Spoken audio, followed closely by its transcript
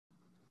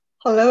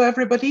Hello,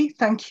 everybody.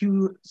 Thank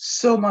you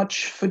so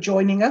much for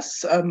joining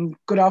us.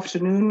 Good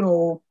afternoon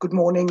or good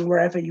morning,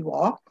 wherever you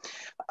are.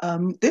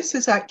 This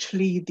is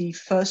actually the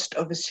first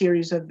of a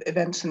series of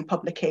events and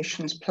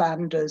publications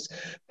planned as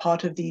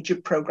part of the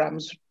Egypt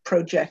program's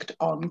project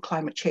on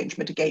climate change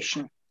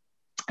mitigation.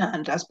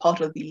 And as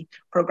part of the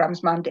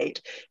program's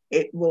mandate,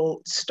 it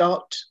will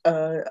start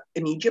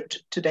in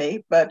Egypt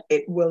today, but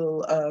it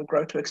will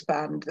grow to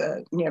expand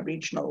near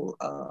regional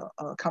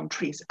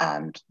countries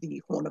and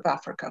the Horn of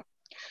Africa.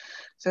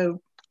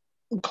 So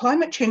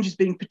climate change is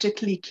being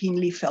particularly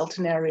keenly felt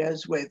in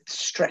areas with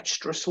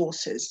stretched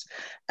resources,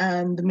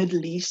 and the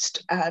Middle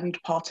East and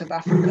parts of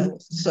Africa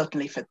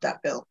certainly fit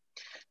that bill.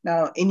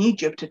 Now, in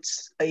Egypt,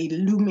 it's a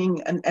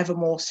looming and ever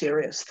more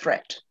serious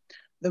threat.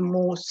 The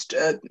most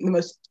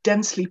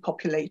densely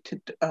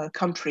populated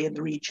country in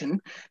the region,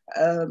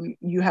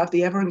 you have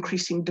the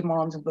ever-increasing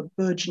demands of a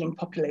burgeoning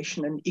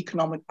population and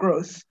economic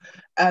growth,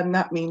 and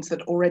that means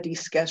that already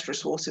scarce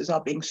resources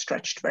are being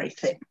stretched very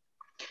thin.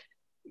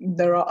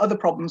 There are other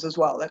problems as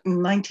well. At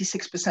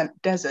 96%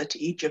 desert,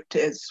 Egypt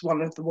is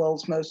one of the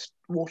world's most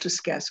water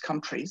scarce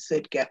countries.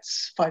 It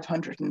gets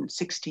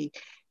 560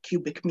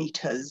 cubic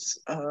meters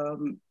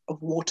of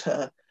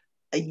water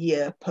a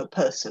year per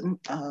person.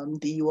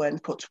 The UN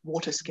puts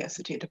water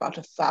scarcity at about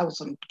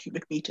 1,000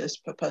 cubic meters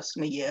per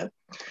person a year.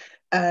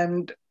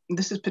 And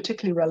this is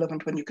particularly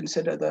relevant when you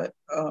consider that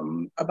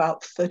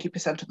about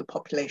 30% of the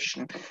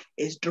population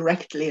is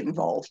directly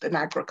involved in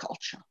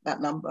agriculture.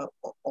 That number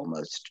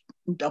almost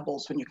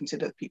doubles when you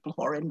consider the people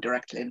who are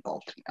indirectly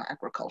involved in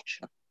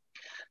agriculture.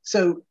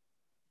 So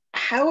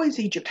how is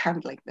Egypt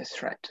handling this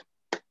threat?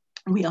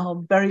 We are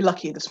very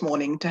lucky this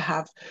morning to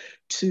have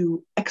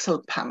two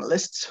excellent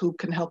panelists who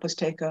can help us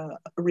take a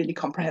really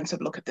comprehensive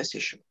look at this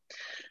issue.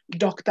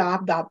 Dr.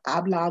 Abla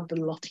Abdel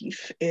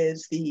Latif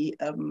is the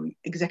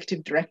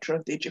executive director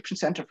of the Egyptian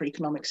Center for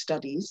Economic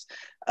Studies.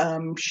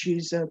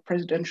 She's a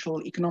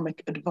presidential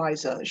economic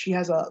advisor. She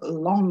has a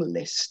long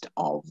list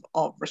of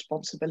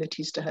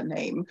responsibilities to her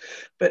name,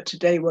 but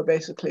today we're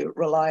basically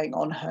relying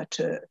on her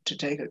to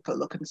take a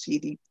look and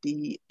see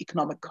the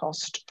economic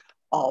cost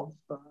of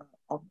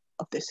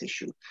this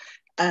issue.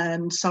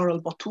 And Sarah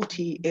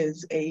Al-Batouti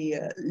is a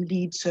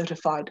lead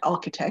certified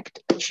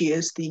architect. She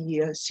is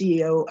the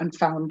CEO and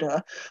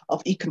founder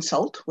of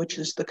eConsult, which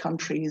is the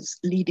country's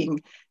leading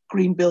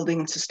green building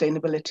and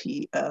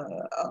sustainability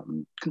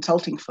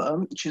consulting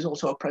firm. She's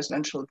also a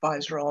presidential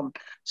advisor on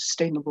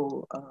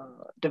sustainable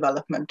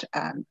development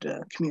and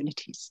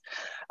communities.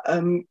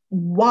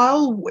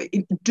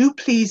 Do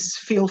please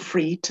feel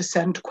free to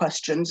send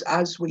questions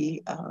as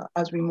we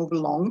move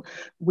along.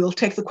 We'll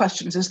take the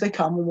questions as they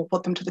come, and we'll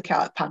put them to the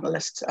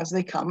panelists as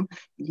they come.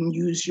 You can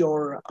use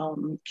your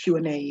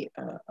Q&A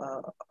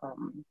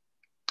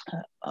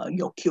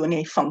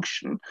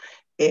function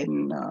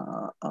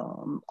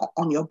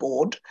on your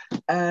board,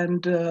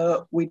 and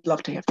we'd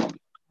love to hear from you.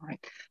 All right,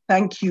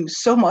 thank you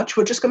so much.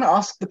 We're just going to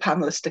ask the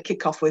panelists to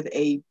kick off with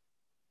a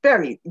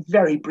very,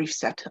 very brief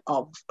set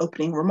of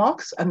opening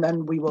remarks, and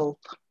then we will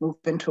move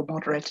into a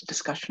moderated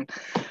discussion.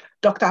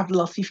 Dr.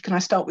 Abdel Latif, can I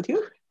start with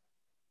you?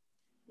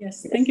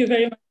 Yes, thank you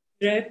very much,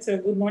 Brett.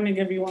 Good morning,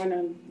 everyone,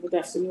 and good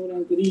afternoon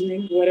and good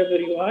evening, wherever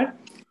you are.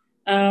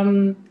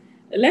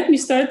 Let me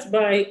start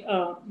by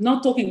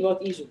not talking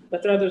about Egypt,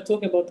 but rather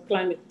talking about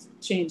climate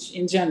change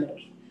in general.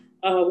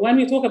 When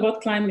we talk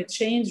about climate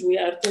change, we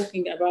are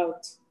talking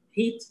about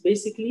heat,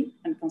 basically,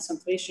 and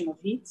concentration of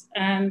heat.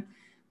 And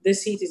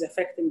this heat is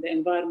affecting the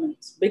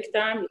environment big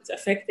time. It's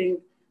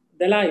affecting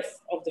the life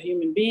of the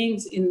human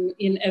beings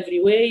in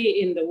every way,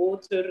 in the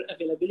water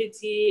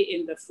availability,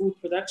 in the food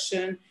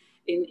production,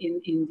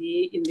 in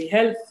the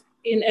health,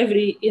 in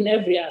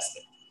every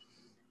aspect.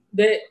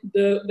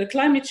 The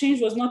climate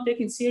change was not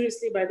taken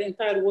seriously by the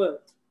entire world,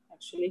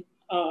 actually,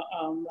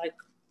 like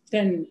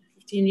 10,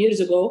 15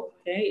 years ago.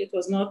 Okay,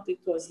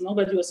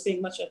 nobody was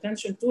paying much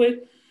attention to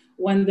it.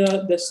 When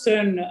the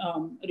Stern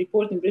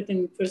report in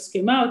Britain first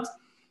came out,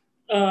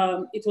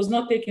 it was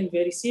not taken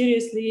very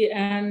seriously,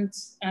 and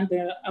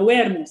the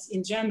awareness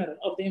in general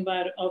of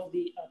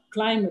the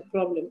climate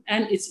problem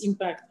and its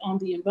impact on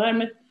the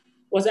environment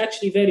was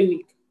actually very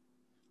weak.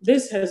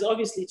 This has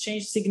obviously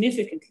changed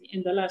significantly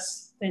in the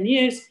last 10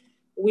 years.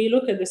 We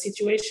look at the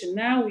situation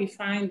now, we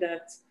find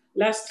that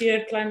last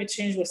year, climate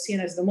change was seen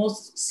as the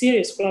most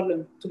serious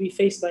problem to be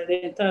faced by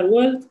the entire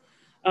world.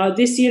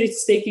 This year,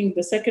 it's taking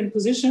the second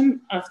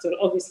position after,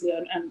 obviously,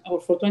 or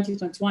for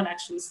 2021,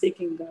 actually, it's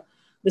taking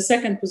the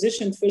second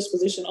position, first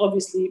position,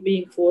 obviously,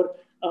 being for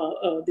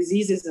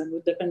diseases and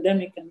with the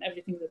pandemic and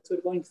everything that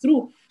we're going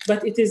through.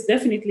 But it is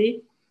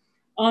definitely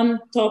on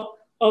top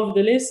of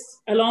the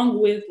list, along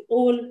with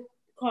all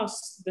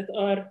costs that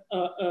are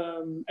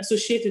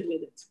associated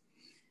with it.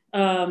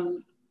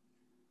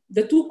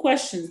 The two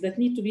questions that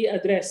need to be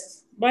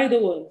addressed by the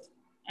world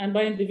and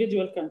by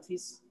individual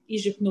countries,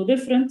 Egypt no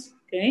different,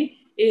 okay,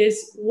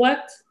 is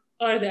what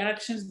are the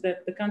actions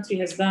that the country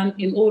has done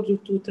in order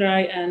to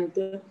try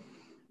and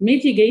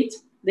mitigate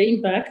the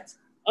impact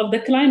of the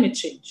climate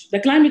change. The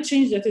climate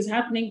change that is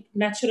happening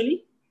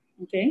naturally,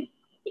 okay,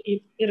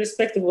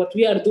 irrespective of what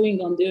we are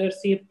doing on the earth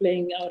here,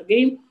 playing our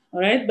game, all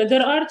right? But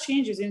there are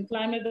changes in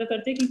climate that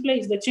are taking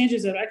place. The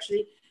changes are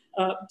actually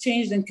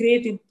changed and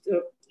created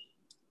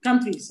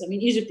countries. I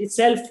mean, Egypt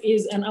itself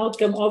is an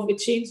outcome of a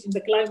change in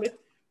the climate.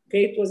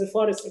 Okay, it was a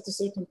forest at a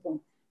certain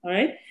point. All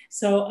right.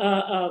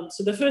 So,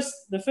 so the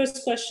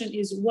first question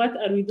is, what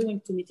are we doing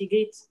to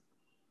mitigate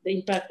the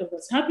impact of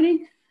what's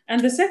happening?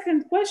 And the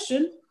second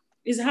question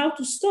is how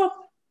to stop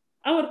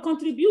our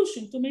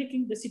contribution to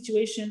making the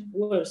situation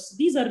worse.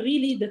 These are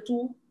really the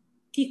two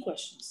key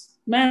questions.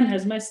 Man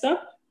has messed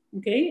up.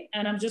 Okay,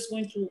 and I'm just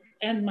going to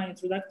end my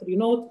introductory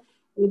note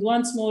with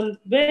one small,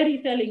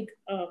 very telling.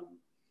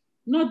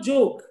 Not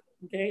joke,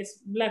 okay, it's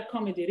black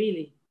comedy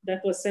really,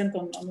 that was sent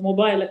on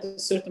mobile at a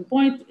certain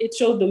point. It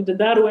showed the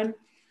Darwin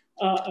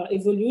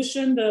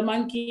evolution, the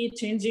monkey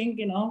changing,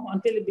 you know,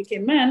 until it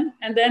became man.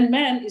 And then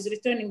man is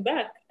returning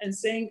back and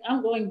saying,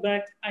 I'm going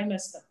back, I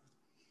messed up.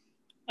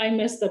 I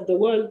messed up the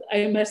world,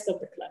 I messed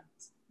up the climate,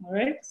 all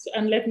right? So,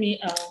 and let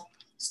me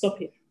stop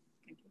here.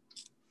 Thank you.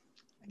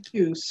 Thank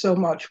you so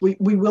much. We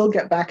will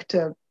get back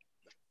to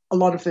a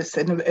lot of this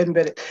in a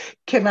bit.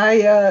 Can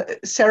I,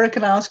 Sarah,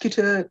 can I ask you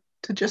to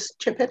just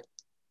chip in?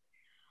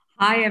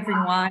 Hi,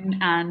 everyone,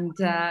 and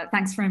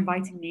thanks for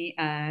inviting me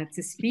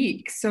to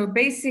speak. So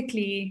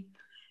basically,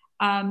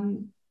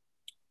 I'm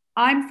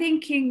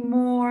thinking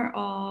more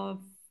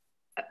of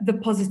the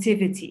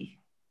positivity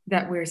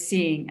that we're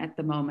seeing at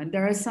the moment.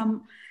 There are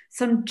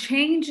some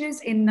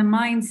changes in the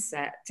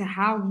mindset to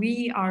how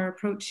we are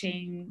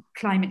approaching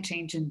climate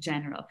change in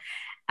general.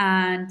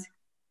 And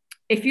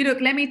if you look,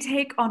 let me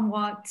take on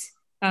what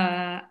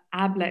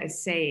Abla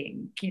is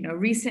saying. You know,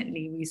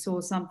 recently we saw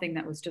something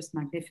that was just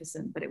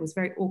magnificent, but it was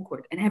very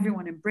awkward and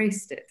everyone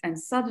embraced it. And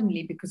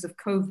suddenly, because of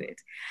COVID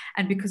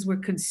and because we're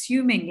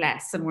consuming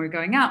less and we're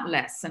going out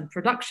less and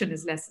production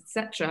is less,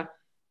 etc.,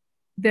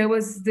 there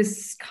was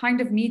this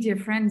kind of media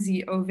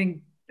frenzy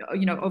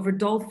over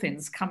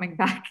dolphins coming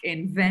back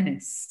in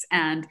Venice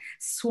and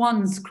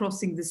swans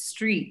crossing the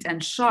street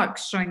and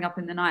sharks showing up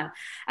in the Nile.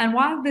 And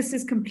while this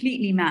is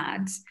completely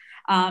mad,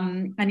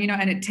 and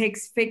it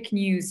takes fake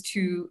news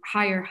to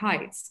higher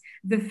heights,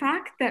 the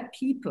fact that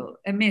people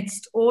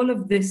amidst all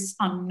of this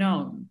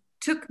unknown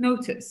took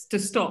notice to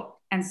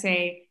stop and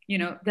say, you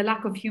know, the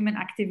lack of human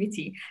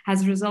activity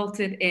has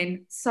resulted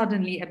in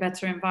suddenly a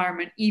better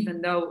environment,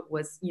 even though it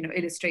was, you know,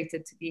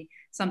 illustrated to be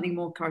something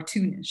more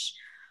cartoonish.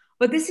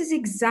 But this is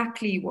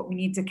exactly what we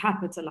need to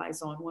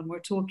capitalize on when we're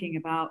talking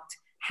about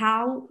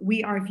how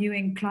we are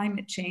viewing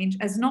climate change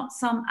as not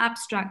some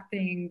abstract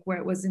thing where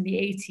it was in the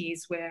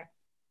 80s, where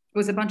it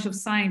was a bunch of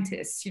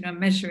scientists, you know,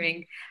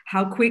 measuring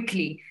how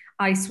quickly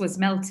ice was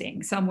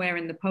melting somewhere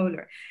in the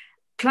polar.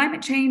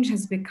 Climate change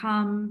has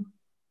become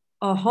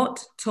a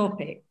hot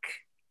topic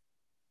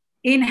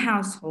in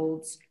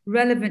households,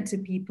 relevant to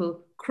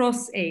people,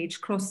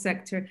 cross-age,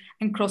 cross-sector,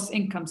 and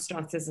cross-income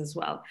stratas as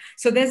well.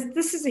 So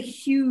this is a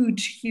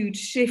huge, huge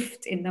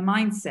shift in the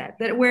mindset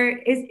that where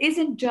it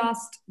isn't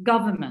just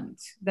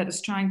government that is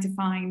trying to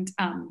find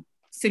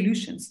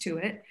solutions to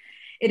it.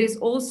 It is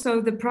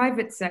also the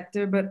private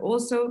sector, but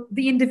also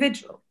the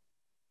individual,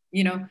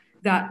 you know,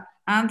 that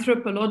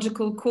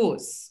anthropological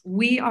cause.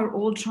 We are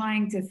all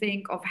trying to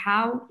think of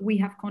how we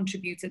have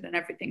contributed and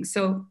everything.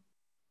 So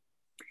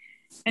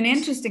an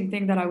interesting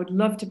thing that I would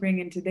love to bring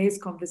in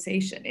today's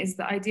conversation is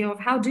the idea of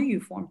how do you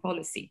form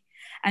policy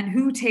and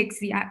who takes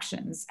the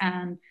actions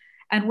and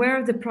where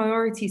are the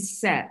priorities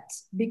set?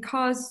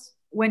 Because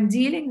when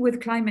dealing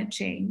with climate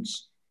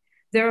change,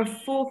 there are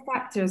 4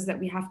 factors that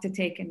we have to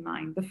take in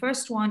mind. The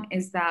first one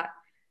is that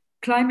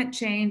climate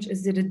change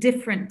is at a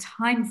different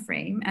time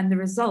frame, and the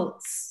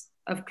results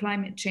of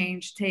climate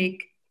change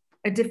take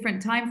a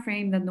different time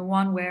frame than the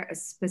one where a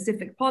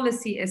specific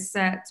policy is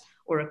set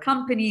or a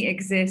company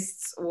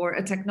exists or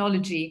a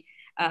technology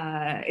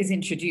is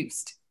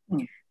introduced.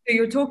 So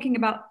you're talking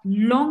about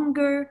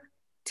longer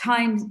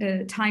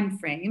time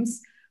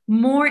frames,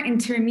 more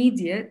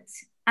intermediate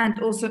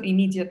and also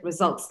immediate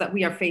results that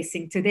we are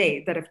facing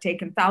today that have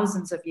taken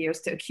thousands of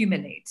years to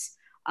accumulate.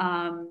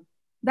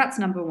 That's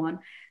number one.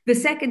 The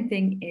second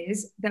thing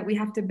is that we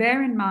have to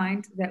bear in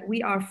mind that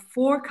we are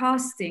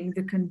forecasting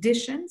the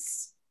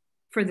conditions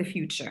for the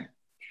future.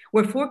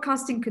 We're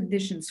forecasting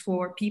conditions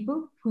for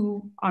people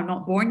who are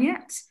not born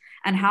yet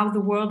and how the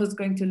world is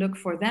going to look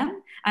for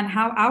them and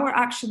how our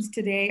actions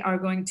today are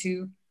going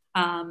to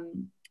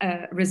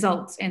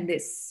result in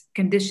this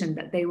condition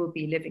that they will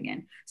be living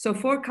in. So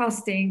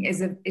forecasting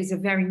is a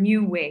very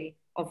new way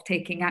of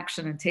taking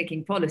action and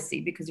taking policy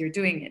because you're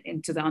doing it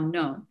into the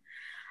unknown.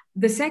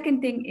 The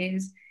second thing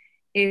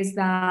is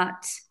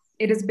that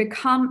it has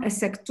become a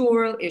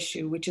sectoral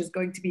issue, which is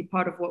going to be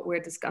part of what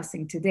we're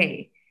discussing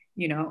today.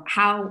 You know,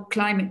 how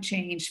climate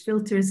change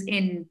filters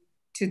in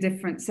to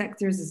different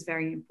sectors is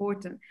very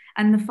important.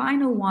 And the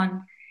final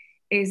one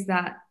is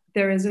that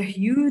there is a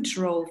huge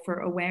role for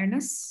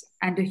awareness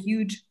and a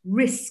huge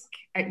risk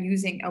at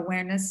using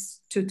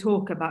awareness to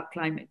talk about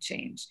climate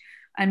change.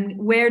 And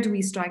where do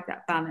we strike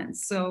that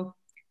balance? So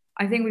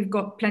I think we've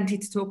got plenty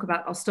to talk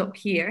about. I'll stop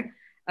here.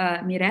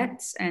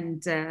 Miret,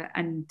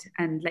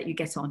 and let you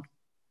get on.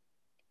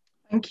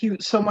 Thank you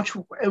so much.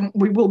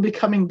 We will be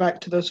coming back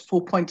to those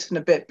 4 points in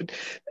a bit, but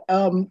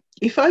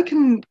if I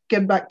can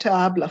get back to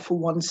Abla for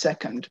 1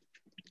 second.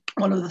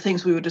 One of the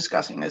things we were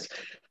discussing is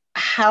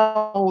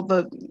how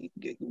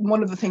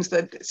one of the things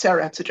that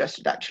Sarah had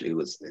suggested actually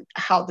was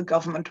how the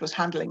government was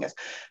handling it.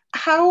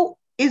 How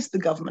is the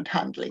government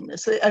handling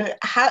this?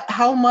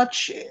 How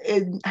much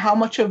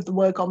of the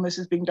work on this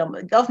is being done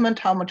by the government?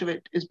 How much of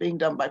it is being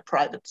done by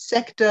private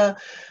sector?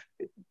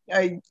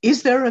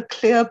 Is there a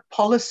clear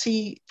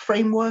policy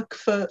framework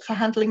for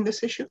handling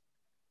this issue?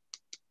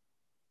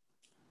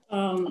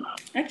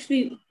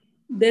 Actually,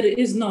 there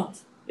is not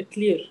a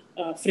clear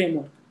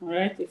framework, all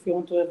right, if you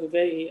want to have a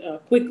very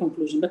quick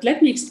conclusion. But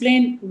let me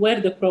explain where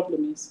the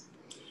problem is.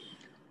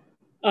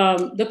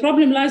 The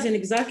problem lies in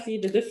exactly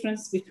the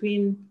difference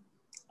between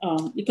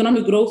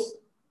economic growth,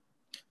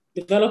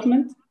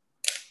 development,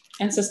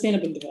 and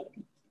sustainable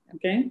development,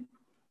 okay?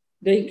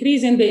 The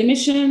increase in the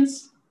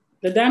emissions,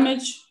 the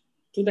damage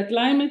to the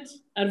climate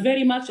are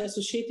very much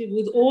associated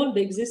with all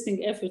the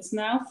existing efforts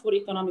now for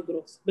economic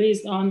growth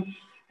based on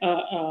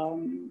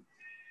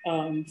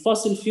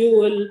fossil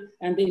fuel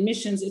and the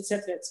emissions, et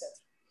cetera, et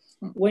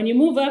cetera. When you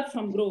move up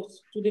from growth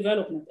to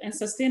development and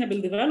sustainable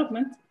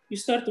development, you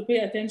start to pay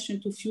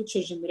attention to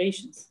future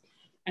generations.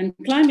 And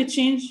climate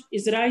change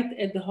is right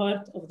at the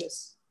heart of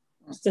this.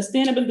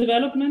 Sustainable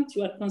development,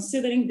 you are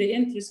considering the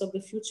interests of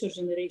the future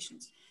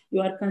generations.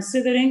 You are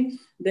considering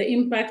the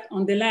impact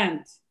on the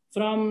land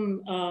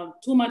from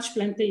too much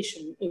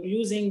plantation or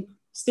using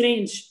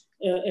strange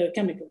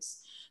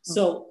chemicals.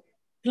 So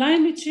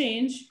climate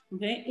change,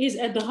 okay, is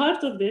at the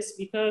heart of this,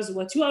 because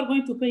what you are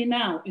going to pay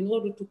now in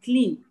order to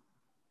clean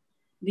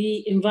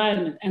the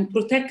environment and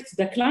protect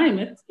the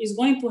climate is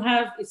going to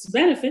have its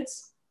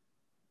benefits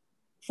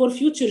for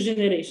future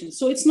generations.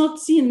 So it's not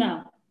seen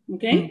now,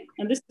 okay?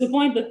 And this is the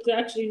point that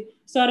actually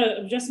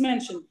Sarah just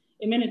mentioned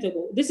a minute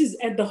ago. This is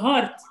at the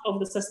heart of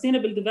the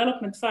sustainable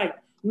development fight,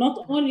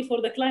 not only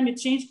for the climate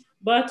change,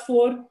 but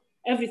for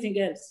everything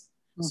else.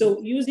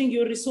 So using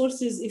your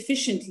resources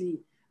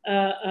efficiently,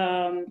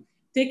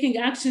 taking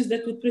actions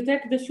that would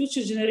protect the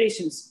future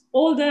generations,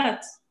 all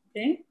that,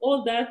 okay?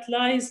 All that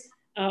lies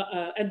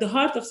at the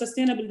heart of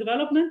sustainable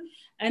development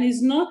and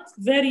is not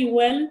very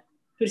well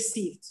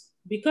perceived.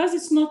 Because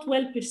it's not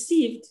well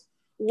perceived,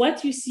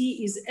 what you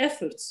see is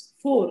efforts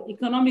for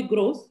economic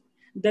growth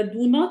that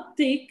do not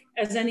take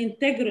as an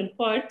integral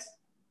part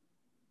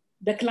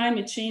the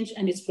climate change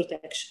and its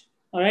protection,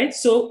 all right?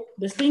 So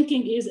the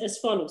thinking is as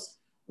follows.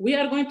 We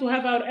are going to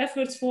have our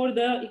efforts for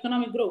the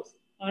economic growth,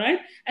 all right?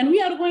 And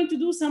we are going to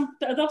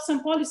adopt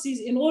some policies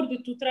in order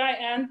to try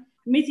and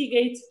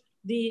mitigate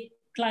the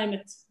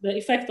climate, the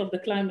effect of the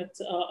climate,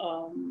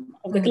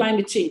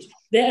 climate change.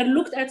 They are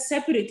looked at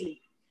separately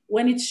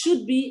when it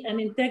should be an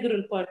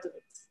integral part of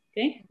it,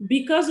 okay?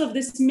 Because of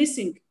this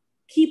missing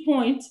key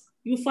point,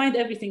 you find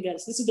everything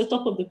else. This is the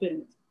top of the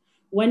pyramid.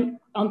 When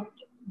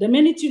the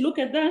minute you look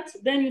at that,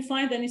 then you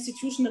find an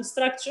institutional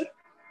structure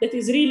that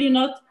is really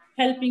not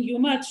helping you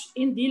much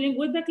in dealing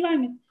with the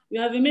climate.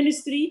 You have a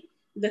ministry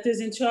that is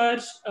in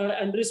charge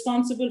and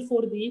responsible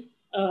for the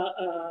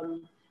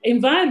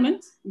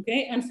environment,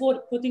 okay, and for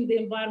putting the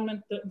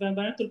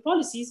environmental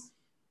policies.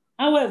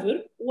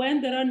 However, when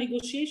there are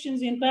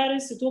negotiations in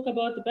Paris to talk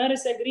about the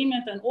Paris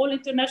Agreement and all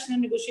international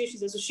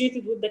negotiations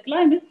associated with the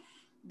climate,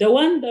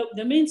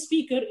 the main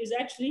speaker is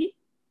actually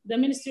the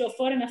Ministry of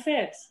Foreign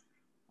Affairs,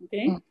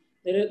 okay?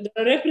 There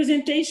are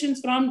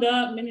representations from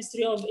the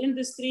Ministry of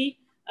Industry.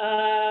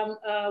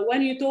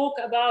 When you talk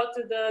about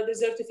the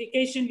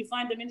desertification, you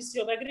find the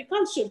Ministry of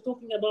Agriculture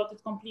talking about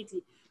it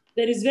completely.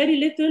 There is very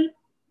little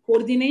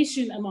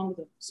coordination among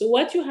them. So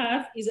what you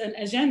have is an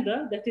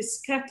agenda that is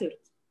scattered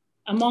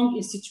among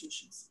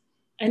institutions.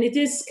 And it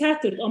is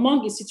scattered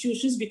among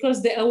institutions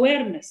because the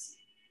awareness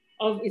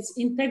of its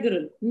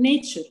integral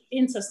nature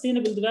in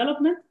sustainable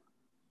development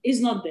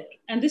is not there.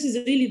 And this is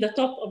really the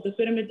top of the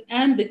pyramid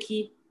and the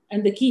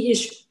key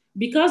issue.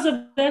 Because of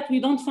that, we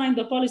don't find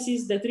the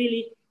policies that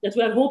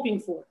we are hoping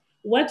for.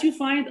 What you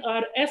find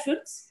are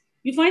efforts,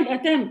 you find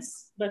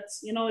attempts, but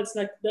it's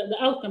like the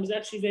outcome is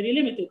actually very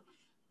limited.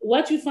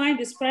 What you find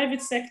is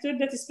private sector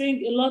that is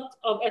paying a lot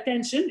of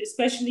attention,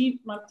 especially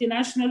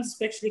multinationals,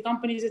 especially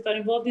companies that are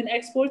involved in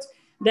exports.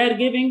 They're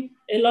giving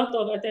a lot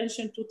of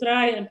attention to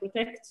try and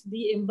protect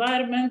the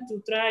environment,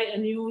 to try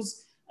and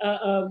use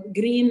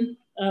green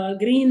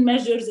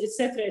measures,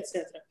 etc.,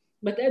 etc.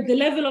 But at the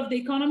level of the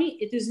economy,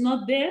 it is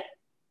not there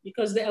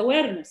because the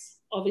awareness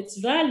of its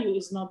value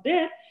is not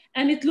there,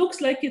 and it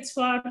looks like it's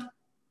far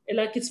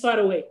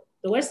away.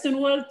 The Western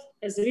world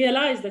has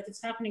realized that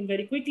it's happening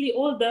very quickly.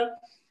 All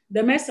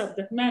the mess up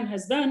that man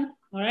has done,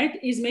 all right,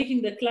 is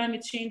making the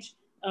climate change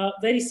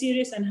very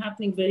serious and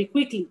happening very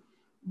quickly.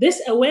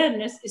 This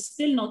awareness is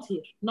still not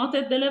here, not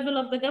at the level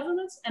of the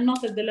governments and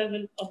not at the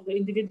level of the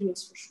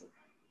individuals for sure.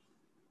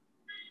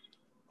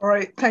 All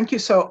right, thank you.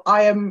 So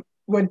I am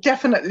we're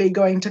definitely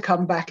going to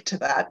come back to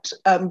that.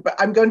 But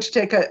I'm going to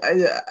take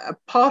a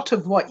part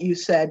of what you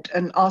said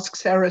and ask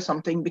Sarah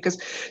something, because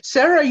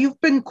Sarah,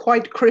 you've been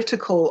quite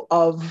critical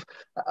of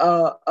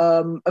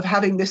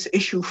having this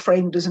issue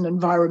framed as an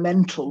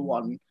environmental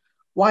one.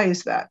 Why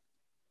is that?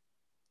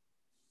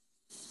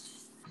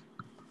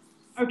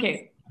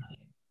 Okay,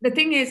 the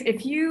thing is,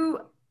 if you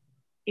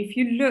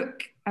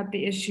look at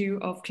the issue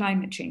of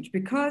climate change,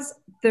 because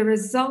the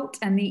result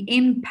and the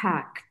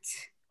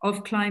impact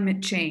of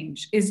climate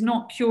change is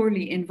not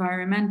purely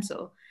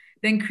environmental,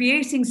 then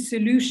creating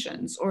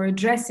solutions or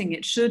addressing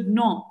it should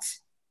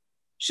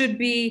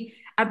be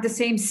at the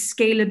same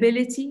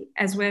scalability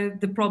as where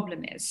the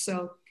problem is.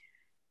 So,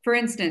 for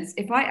instance,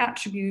 if I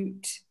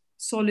attribute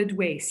solid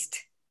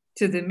waste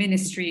to the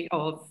Ministry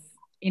of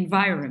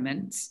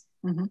Environment,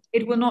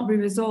 it will not be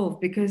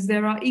resolved, because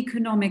there are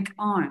economic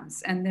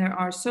arms and there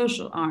are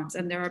social arms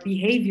and there are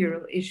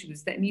behavioral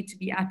issues that need to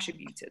be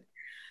attributed.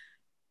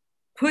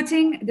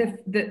 Putting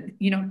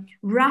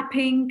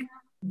wrapping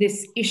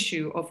this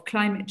issue of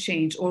climate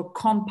change or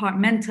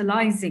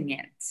compartmentalizing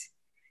it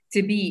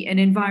to be an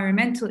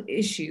environmental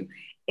issue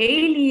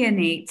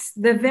alienates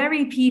the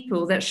very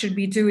people that should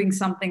be doing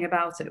something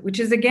about it,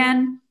 which is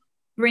again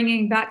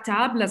bringing back to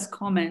Abla's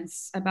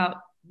comments about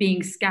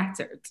being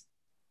scattered.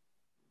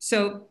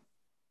 So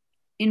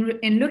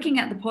in looking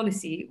at the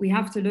policy, we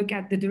have to look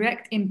at the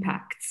direct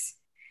impacts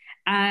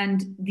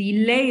and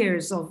the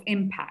layers of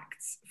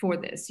impacts for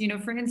this. You know,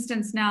 for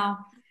instance, now,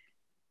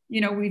 you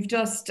know, we've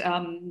just,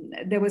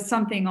 there was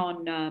something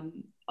on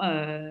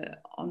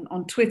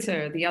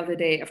Twitter the other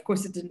day. Of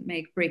course, it didn't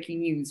make breaking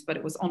news, but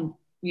it was on,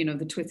 you know,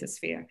 the Twitter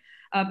sphere,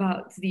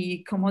 about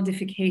the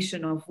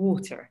commodification of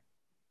water.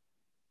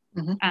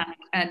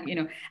 And you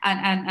know,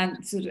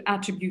 and sort of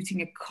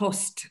attributing a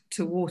cost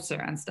to water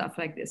and stuff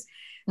like this.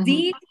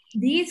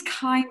 These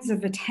kinds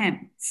of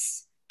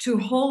attempts to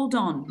hold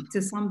on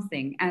to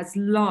something as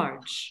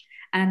large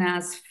and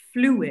as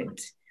fluid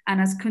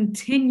and as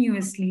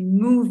continuously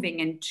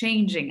moving and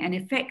changing and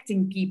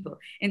affecting people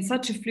in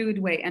such a fluid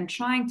way, and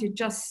trying to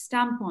just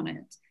stamp on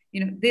it,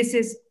 you know, this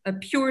is a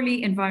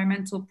purely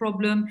environmental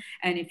problem,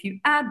 and if you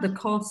add the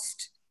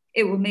cost,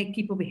 it will make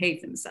people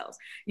behave themselves.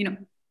 You know,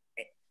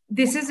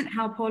 this isn't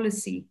how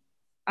policy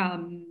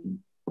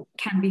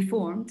can be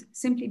formed,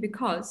 simply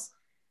because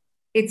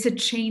it's a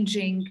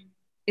changing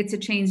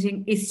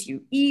issue.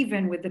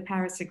 Even with the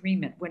Paris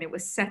Agreement, when it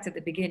was set at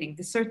the beginning,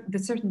 the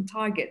certain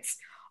targets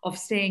of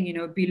staying, you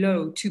know,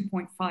 below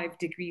 2.5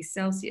 degrees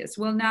Celsius.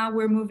 Well, now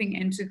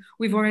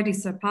we've already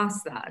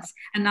surpassed that,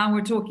 and now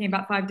we're talking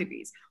about 5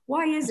 degrees.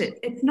 Why is it?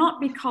 It's not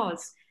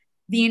because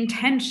the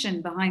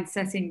intention behind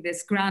setting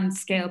this grand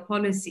scale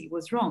policy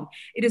was wrong.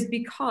 It is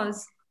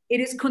because it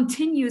is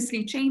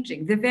continuously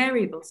changing. The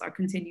variables are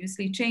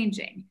continuously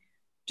changing.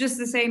 Just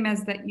the same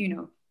as that, you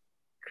know,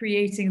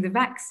 creating the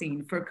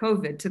vaccine for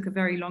COVID took a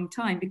very long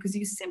time, because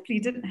you simply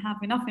didn't have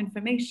enough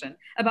information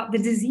about the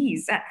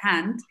disease at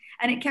hand,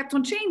 and it kept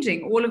on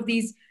changing. All of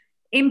these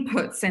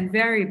inputs and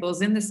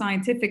variables in the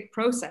scientific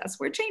process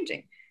were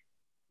changing.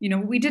 You know,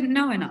 we didn't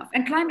know enough.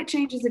 And climate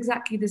change is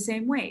exactly the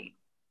same way,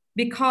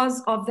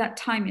 because of that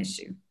time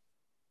issue.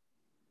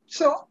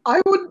 So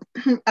I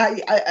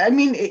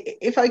mean,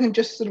 if I can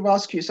just sort of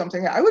ask you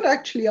something, I would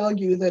actually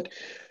argue that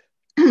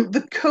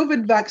the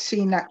COVID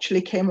vaccine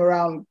actually came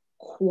around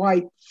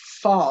quite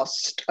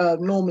fast.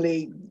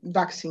 Normally,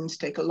 vaccines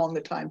take a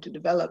longer time to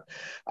develop.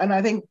 And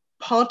I think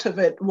part of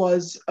it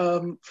was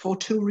for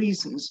two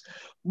reasons.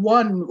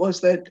 One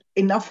was that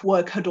enough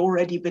work had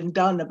already been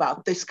done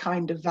about this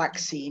kind of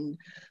vaccine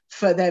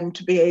for them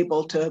to be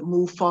able to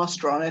move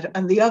faster on it.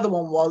 And the other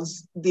one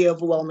was the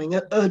overwhelming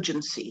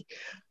urgency.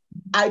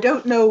 I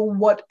don't know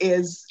what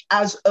is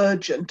as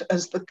urgent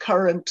as the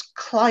current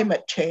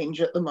climate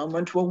change at the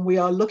moment, when we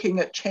are looking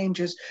at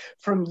changes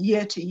from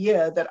year to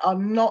year that are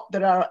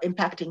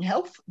impacting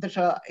health, that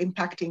are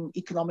impacting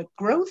economic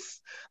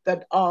growth,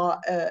 that are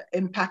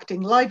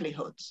impacting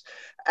livelihoods,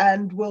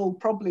 and will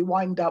probably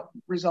wind up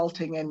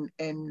resulting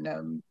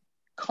in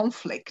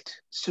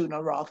conflict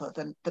sooner rather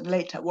than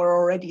later. We're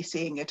already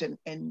seeing it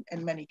in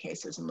many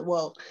cases in the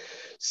world.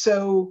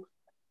 So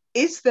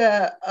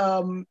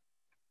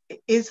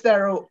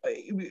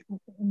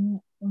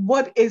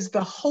what is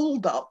the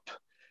holdup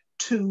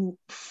to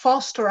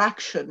faster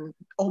action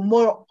or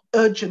more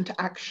urgent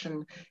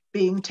action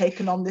being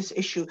taken on this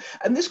issue?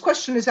 And this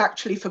question is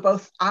actually for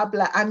both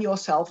Abla and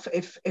yourself,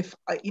 if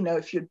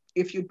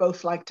you'd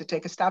both like to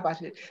take a stab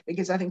at it,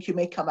 because I think you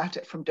may come at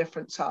it from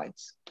different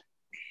sides.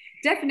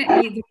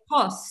 Definitely, the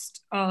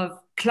cost of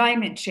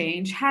climate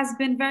change has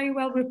been very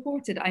well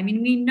reported. I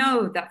mean, we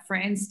know that, for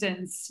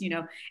instance, you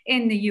know,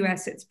 in the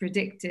US, it's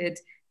predicted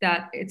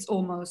that it's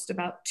almost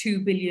about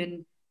 $2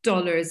 billion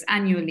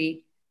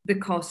annually, the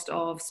cost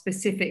of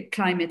specific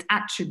climate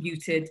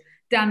attributed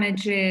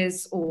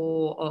damages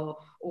or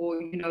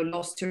you know,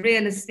 loss to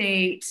real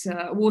estate,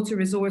 water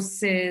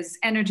resources,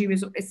 energy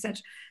resources,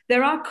 etc.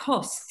 there are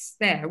costs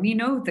there. We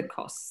know the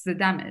costs, the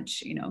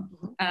damage, the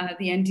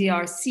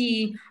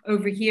NDRC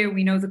over here.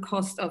 We know the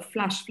cost of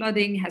flash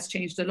flooding has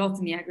changed a lot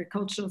in the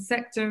agricultural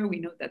sector. We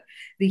know that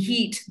the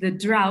heat, the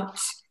drought,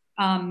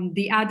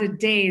 the added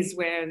days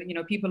where,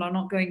 people are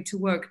not going to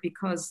work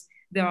because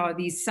there are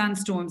these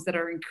sandstorms that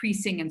are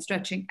increasing and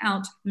stretching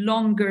out,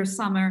 longer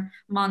summer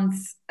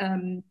months,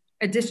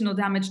 additional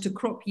damage to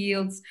crop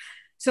yields.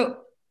 So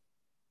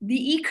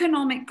the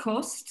economic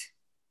cost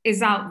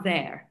is out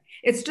there.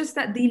 It's just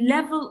that the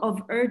level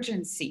of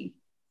urgency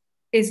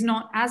is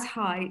not as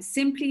high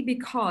simply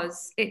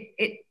because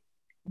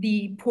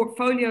the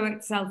portfolio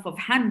itself of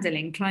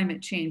handling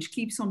climate change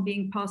keeps on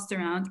being passed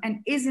around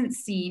and isn't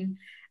seen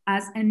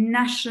as a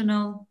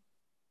national,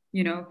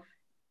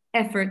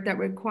 effort that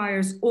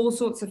requires all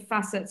sorts of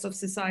facets of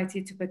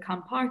society to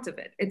become part of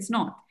it. It's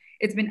not.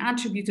 It's been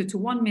attributed to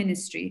one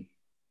ministry,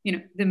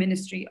 the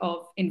Ministry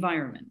of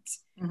Environment.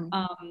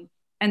 Mm-hmm.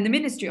 And the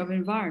Ministry of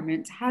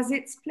Environment has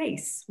its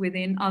place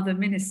within other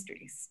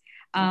ministries.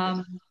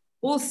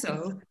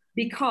 Also,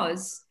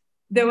 because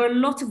there were a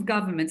lot of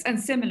governments, and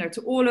similar to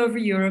all over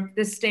Europe,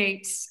 the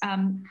States,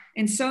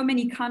 in so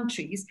many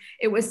countries,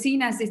 it was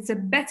seen as it's a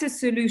better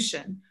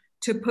solution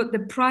to put the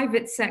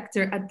private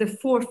sector at the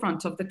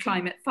forefront of the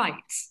climate fight,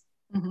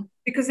 mm-hmm.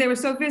 because they were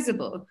so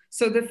visible.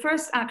 So the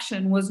first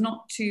action was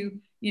not to,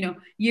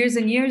 years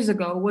and years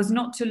ago, was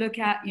not to look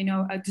at,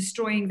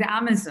 destroying the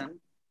Amazon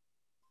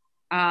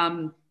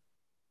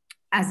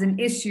as an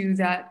issue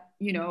that,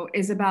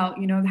 is about,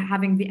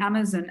 having the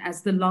Amazon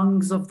as the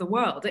lungs of the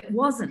world. It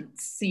wasn't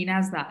seen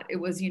as that. It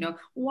was,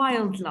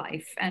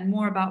 wildlife and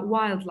more about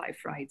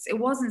wildlife rights. It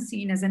wasn't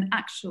seen as an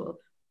actual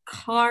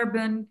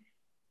carbon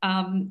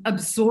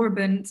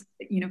absorbent,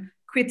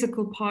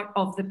 critical part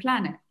of the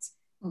planet.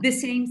 Mm-hmm. The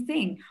same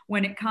thing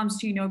when it comes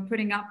to,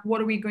 putting up,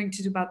 what are we going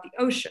to do about the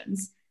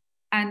oceans?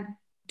 And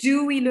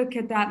do we look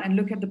at that and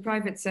look at the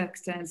private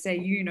sector and say,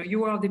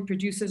 you are the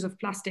producers of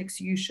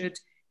plastics, you should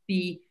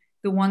be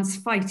the ones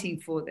fighting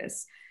for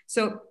this?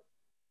 So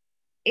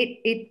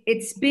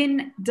it's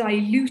been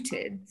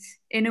diluted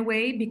in a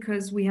way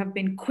because we have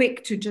been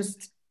quick to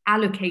just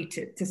allocate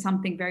it to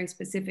something very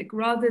specific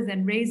rather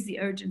than raise the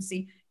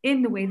urgency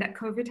in the way that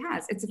COVID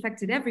has. It's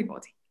affected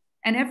everybody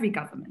and every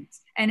government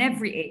and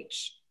every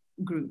age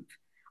group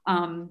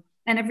and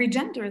every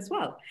gender as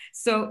well.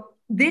 So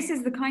this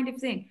is the kind of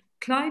thing.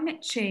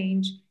 Climate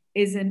change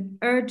is an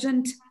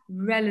urgent,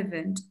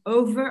 relevant,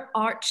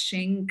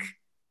 overarching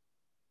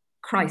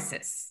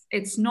crisis.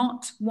 It's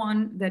not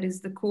one that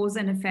is the cause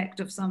and effect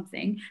of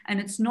something, and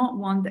it's not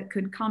one that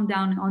could come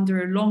down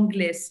under a long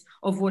list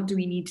of what do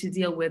we need to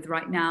deal with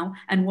right now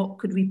and what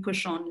could we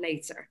push on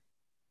later.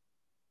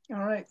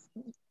 All right.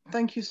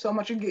 Thank you so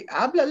much.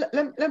 Abla,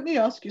 let me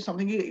ask you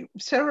something.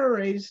 Sarah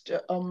raised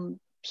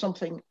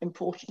something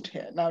important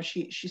here. Now,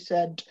 she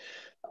said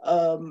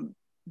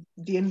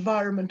the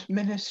Environment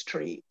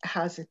Ministry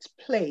has its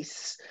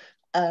place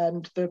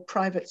and the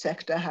private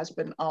sector has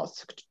been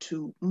asked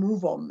to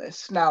move on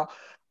this. Now,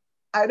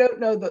 I don't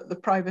know that the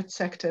private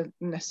sector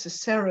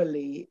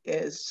necessarily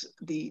is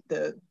the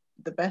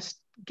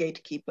best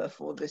gatekeeper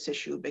for this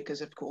issue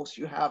because, of course,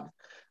 you have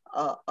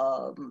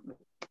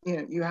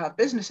you have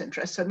business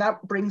interests, and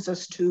that brings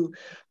us to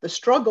the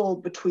struggle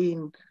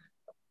between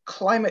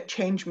climate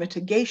change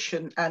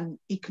mitigation and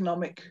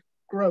economic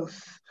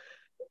growth.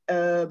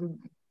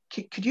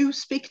 Could you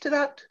speak to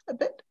that a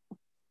bit?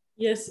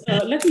 Yes,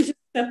 let me just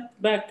step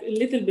back a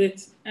little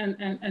bit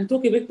and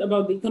talk a bit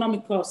about the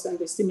economic costs and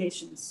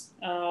estimations.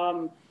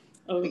 By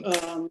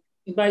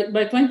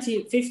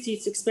 2050,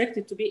 it's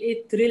expected to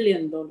be $8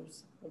 trillion,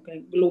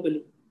 okay,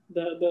 globally,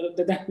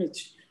 the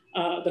damage,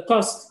 the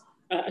cost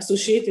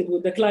associated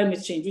with the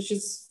climate change, which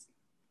is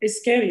a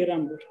scary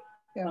number,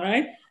 yeah. All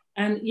right?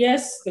 And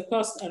yes, the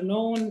costs are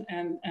known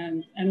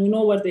and we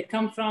know where they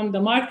come from. The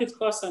market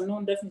costs are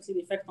known, definitely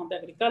the effect on the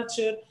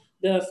agriculture,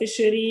 the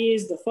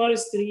fisheries, the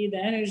forestry, the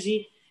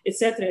energy,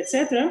 etc.,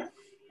 etc.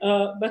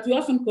 But we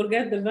often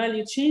forget the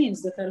value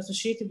chains that are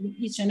associated with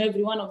each and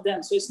every one of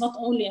them. So it's not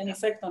only an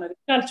effect on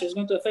agriculture, it's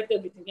going to affect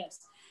everything else.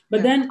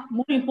 But then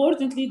more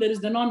importantly, there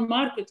is the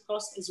non-market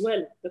cost as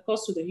well, the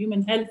cost to the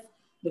human health,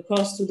 the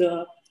cost to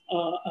the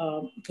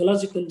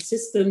ecological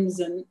systems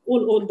and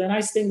all the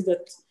nice things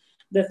that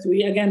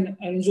we, again,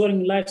 are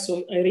enjoying in life.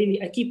 So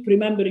I keep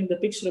remembering the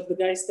picture of the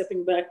guy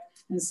stepping back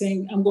and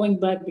saying, I'm going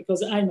back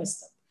because I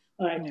messed up.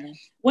 All right. Yeah.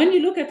 When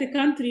you look at a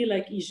country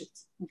like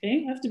Egypt,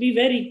 okay, you have to be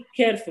very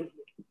careful.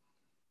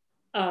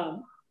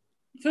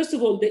 First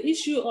of all, the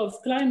issue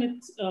of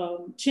climate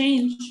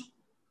change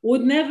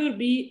would never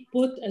be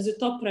put as a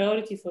top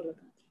priority for the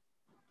country.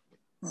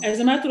 As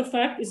a matter of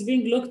fact, it's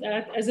being looked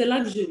at as a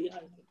luxury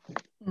item.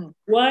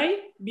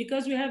 Why?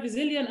 Because we have a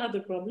zillion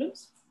other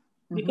problems.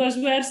 Because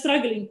we are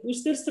struggling. We're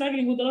still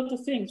struggling with a lot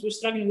of things. We're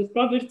struggling with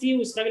poverty.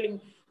 We're struggling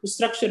with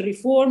structural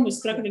reform. We're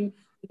struggling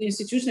with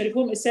institutional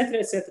reform, etc.,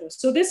 etc.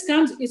 So this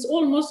it's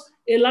almost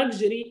a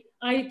luxury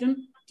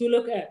item to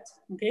look at.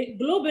 Okay,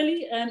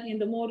 globally and in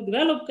the more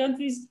developed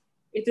countries,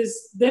 it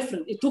is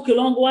different. It took a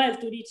long while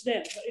to reach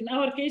there. But in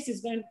our case,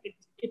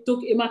 it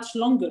took a much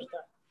longer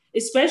time.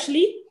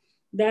 especially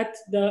that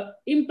the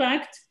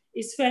impact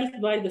is felt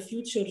by the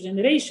future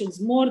generations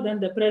more than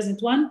the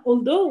present one,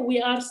 although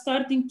we are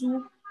starting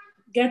to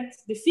get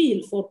the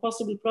feel for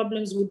possible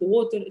problems with the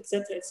water,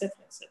 etc., etc.,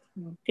 etc.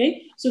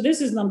 Okay, so this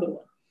is number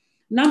one.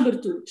 Number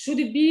two, should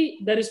it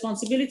be the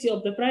responsibility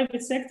of the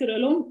private sector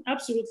alone?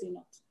 Absolutely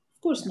not.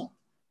 Of course not.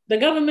 The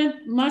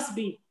government must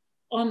be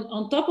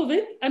on top of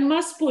it and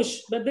must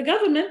push, but the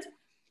government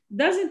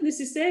doesn't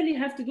necessarily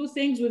have to do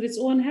things with its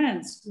own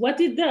hands.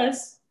 What it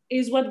does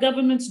is what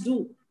governments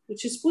do,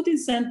 which is put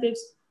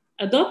incentives,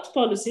 adopt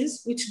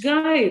policies which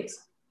guide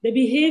the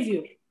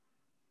behavior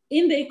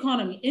in the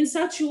economy in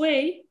such a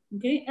way,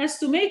 okay, as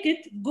to make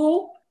it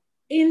go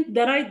in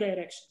the right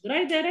direction. The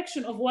right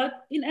direction of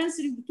what? In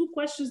answering the two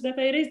questions that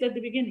I raised at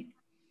the beginning.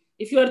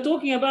 If you are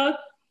talking about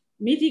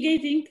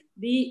mitigating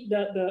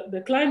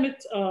the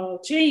climate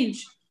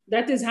change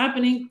that is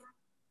happening,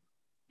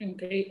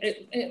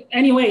 okay,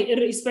 anyway,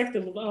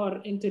 irrespective of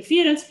our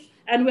interference,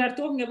 and we are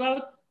talking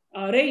about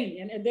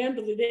rain, and at the end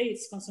of the day,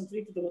 it's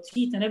concentrated about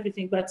heat and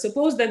everything. But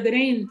suppose that the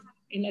rain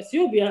in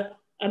Ethiopia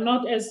are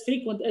not as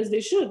frequent as they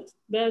should,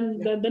 then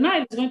the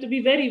Nile is going to be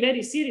very,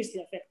 very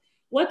seriously affected.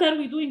 What are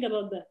we doing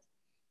about that?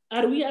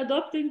 Are we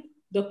adopting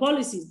the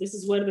policies? This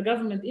is where the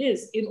government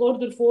is in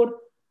order for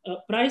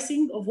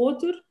pricing of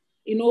water,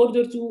 in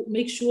order to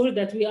make sure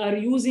that we are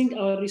using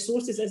our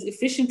resources as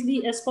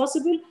efficiently as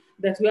possible,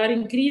 that we are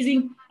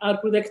increasing our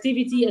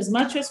productivity as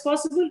much as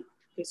possible.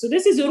 Okay, so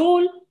this is a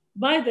role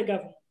by the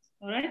government,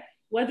 all right?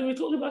 Whether we're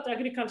talking about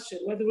agriculture,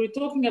 whether we're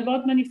talking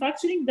about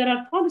manufacturing, there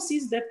are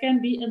policies that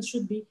can be and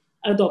should be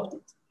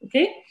adopted,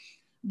 okay?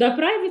 The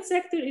private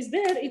sector is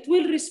there, it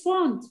will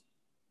respond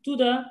to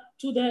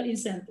the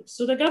incentives.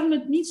 So the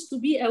government needs to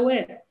be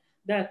aware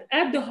that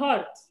at the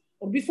heart,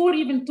 or before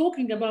even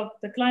talking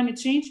about the climate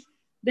change,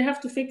 they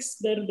have to fix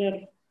their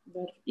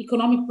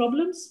economic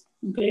problems,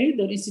 okay,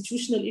 their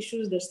institutional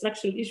issues, their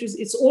structural issues.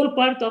 It's all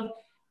part of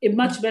a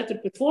much better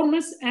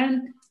performance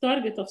and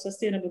target of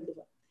sustainable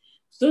development.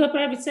 So the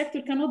private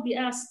sector cannot be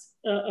asked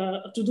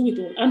to do it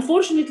all.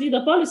 Unfortunately,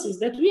 the policies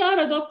that we are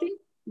adopting,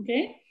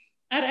 okay,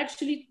 are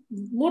actually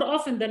more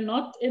often than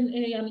not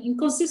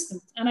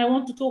inconsistent. And I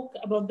want to talk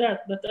about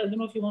that, but I don't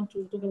know if you want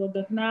to talk about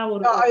that now.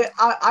 Or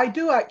I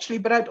do actually,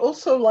 but I'd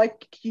also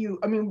like you,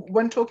 I mean,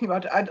 when talking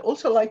about it, I'd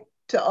also like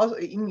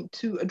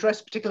to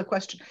address a particular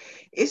question.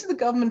 Is the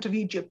government of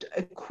Egypt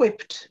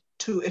equipped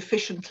to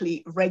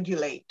efficiently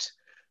regulate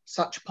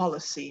such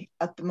policy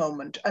at the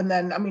moment? And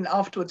then, I mean,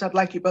 afterwards, I'd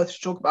like you both to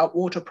talk about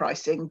water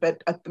pricing,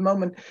 but at the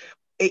moment,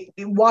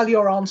 while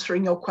you're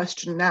answering your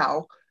question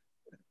now,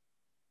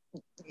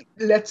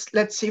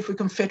 let's see if we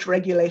can fit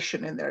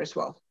regulation in there as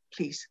well,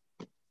 please.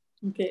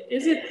 Okay,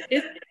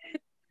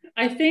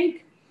 I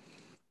think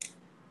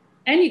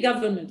any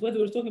government, whether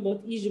we're talking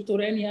about Egypt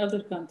or any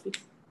other country,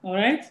 all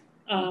right,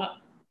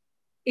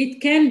 it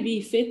can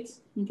be fit,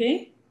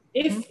 okay,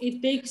 if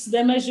it takes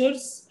the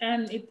measures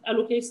and it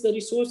allocates the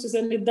resources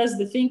and it does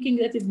the thinking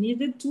that is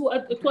needed to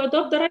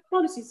adopt the right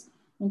policies,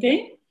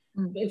 okay?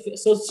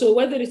 So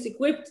whether it's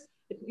equipped,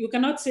 you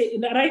cannot say,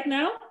 right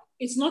now,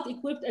 it's not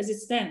equipped as it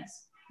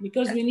stands,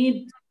 because we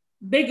need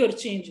bigger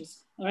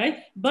changes, all right?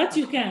 But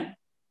you can,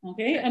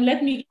 okay? And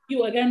let me give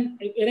you again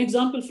an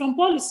example from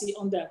policy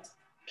on that.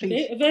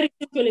 Okay, a very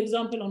simple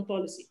example on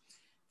policy.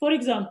 For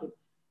example,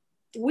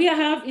 we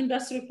have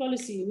industrial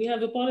policy. We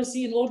have a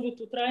policy in order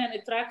to try and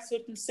attract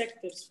certain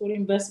sectors for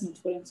investment,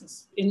 for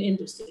instance, in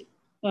industry,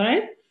 all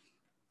right?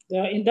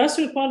 The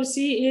industrial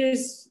policy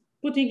is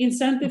putting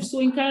incentives to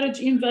encourage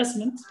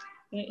investment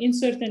in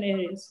certain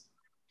areas.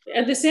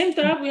 At the same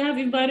time, we have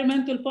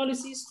environmental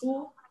policies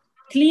to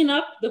clean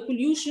up the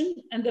pollution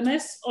and the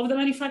mess of the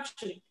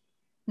manufacturing.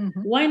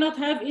 Why not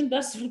have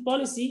industrial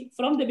policy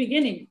from the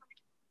beginning,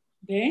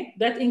 okay,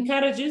 that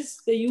encourages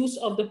the use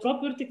of the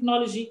proper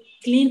technology,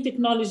 clean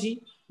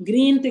technology,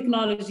 green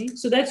technology,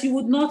 so that you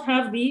would not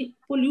have the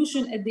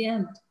pollution at the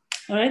end,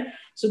 all right?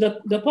 So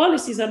the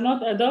policies are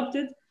not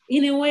adopted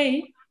in a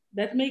way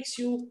that makes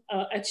you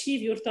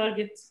achieve your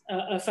target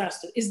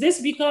faster. Is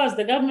this because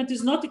the government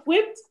is not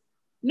equipped?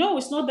 No,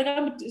 it's not the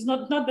government, it's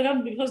not the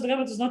government because the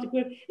government is not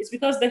equipped. It's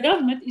because the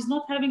government is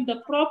not having the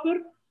proper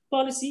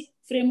policy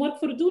framework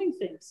for doing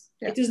things.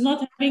 Yeah. It is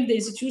not having the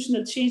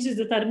institutional changes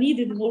that are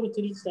needed in order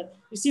to reach that.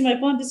 You see my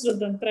point? This is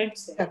what I'm trying to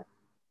say. Yeah.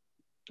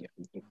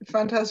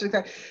 Fantastic.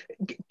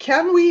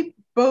 Can we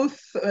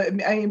both, I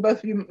mean, both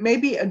of you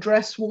maybe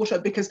address water,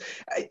 because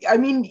I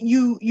mean,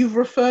 you've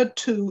referred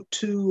to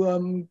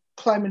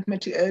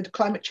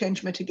climate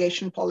change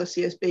mitigation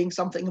policy as being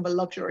something of a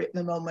luxury at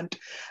the moment,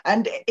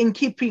 and in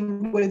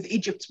keeping with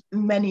Egypt's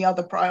many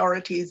other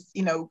priorities,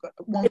 you know,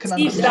 one can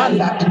understand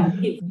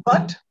that.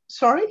 But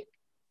sorry,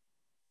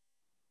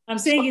 I'm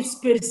saying it's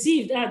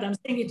perceived as. I'm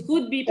saying it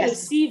could be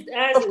perceived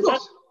as. Of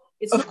course,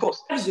 it's of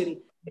course, luxury.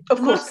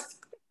 Of course.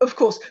 Of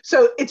course.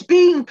 So it's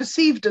being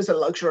perceived as a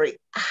luxury.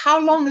 How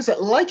long is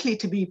it likely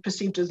to be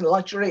perceived as a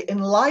luxury in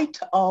light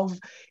of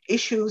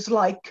issues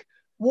like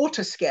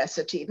water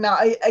scarcity? Now,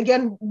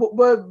 again,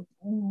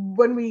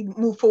 when we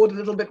move forward a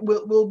little bit,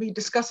 we'll be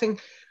discussing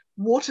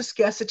water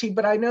scarcity,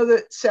 but I know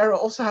that Sarah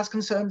also has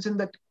concerns in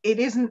that it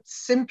isn't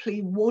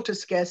simply water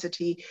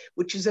scarcity,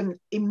 which is an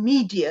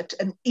immediate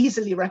and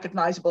easily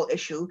recognizable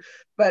issue,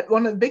 but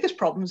one of the biggest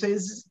problems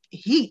is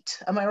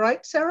heat. Am I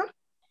right, Sarah?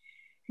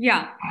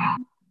 Yeah.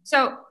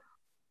 So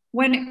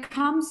when it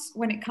comes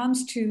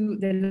to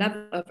the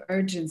level of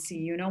urgency,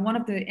 you know, one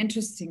of the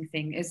interesting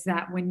things is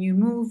that when you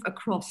move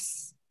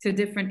across to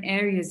different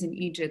areas in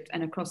Egypt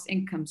and across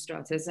income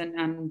stratas,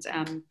 and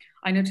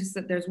I noticed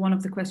that there's one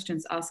of the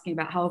questions asking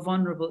about how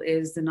vulnerable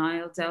is the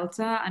Nile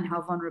Delta and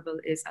how vulnerable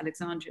is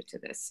Alexandria to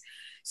this.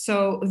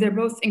 So they're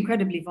both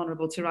incredibly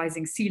vulnerable to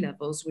rising sea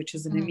levels, which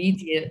is an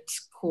immediate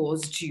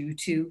cause due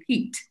to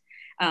heat.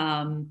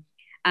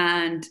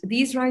 And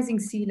these rising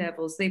sea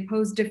levels, they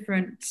pose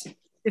different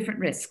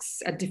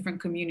risks at different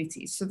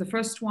communities. So the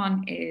first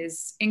one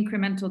is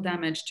incremental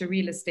damage to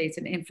real estate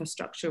and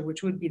infrastructure,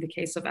 which would be the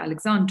case of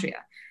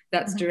Alexandria.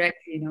 That's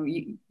directly, you know,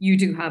 you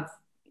do have,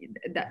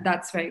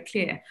 that's very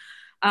clear.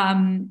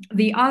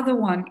 The other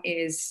one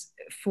is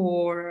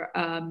for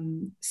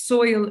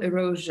soil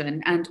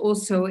erosion, and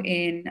also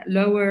in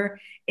lower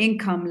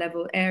income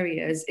level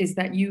areas, is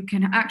that you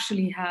can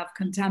actually have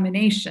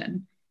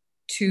contamination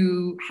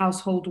to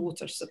household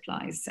water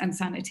supplies and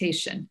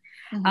sanitation.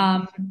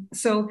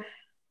 So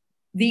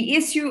the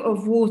issue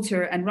of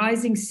water and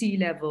rising sea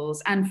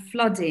levels and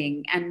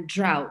flooding and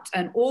drought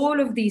and all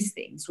of these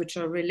things, which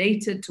are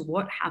related to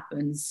what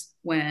happens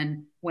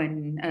when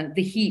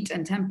the heat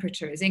and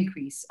temperature is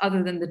increased,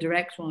 other than the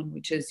direct one,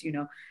 which is, you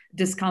know,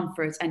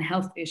 discomfort and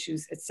health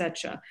issues,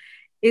 etc.,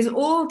 is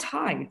all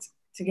tied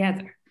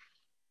together.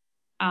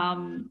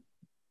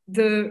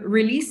 The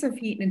release of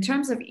heat in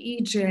terms of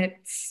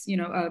Egypt's, you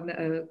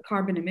know,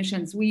 carbon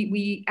emissions,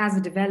 we as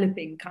a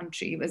developing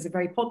country, as a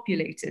very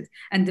populated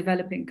and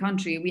developing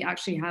country, we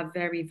actually have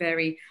very,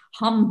 very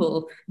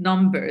humble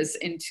numbers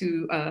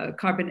into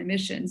carbon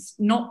emissions,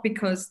 not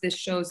because this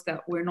shows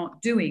that we're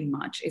not doing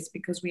much, it's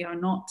because we are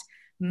not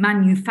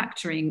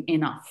manufacturing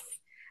enough.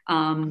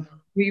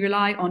 We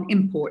rely on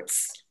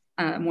imports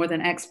more than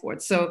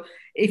exports. So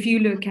if you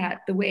look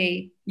at the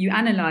way you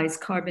analyze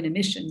carbon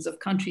emissions of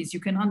countries,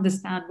 you can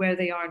understand where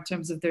they are in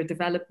terms of their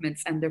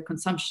developments and their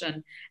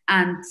consumption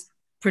and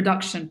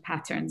production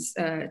patterns,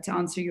 to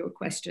answer your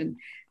question.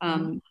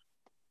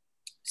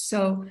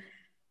 So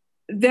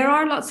there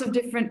are lots of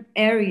different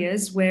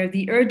areas where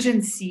the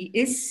urgency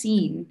is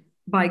seen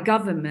by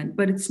government,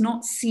 but it's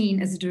not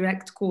seen as a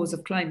direct cause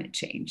of climate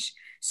change.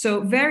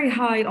 So very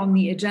high on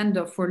the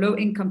agenda for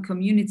low-income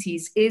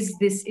communities is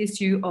this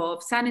issue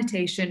of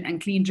sanitation and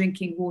clean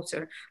drinking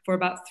water for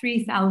about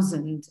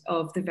 3,000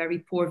 of the very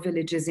poor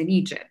villages in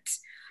Egypt.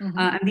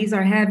 And these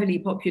are heavily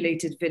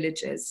populated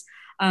villages.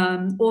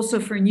 Also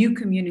for new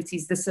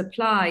communities, the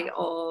supply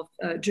of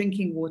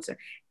drinking water.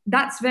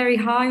 That's very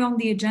high on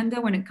the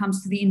agenda when it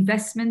comes to the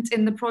investment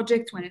in the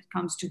project, when it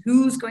comes to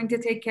who's going to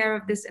take care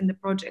of this in the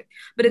project.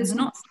 But it's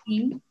not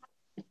seen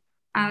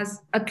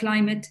as a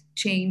climate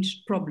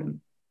change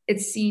problem.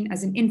 It's seen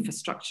as an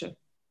infrastructure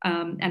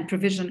and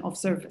provision of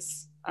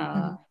service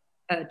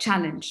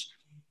challenge.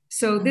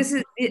 So this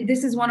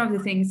is one of the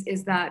things,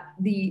 is that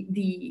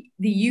the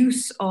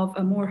use of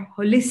a more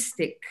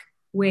holistic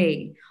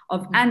way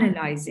of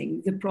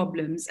analyzing the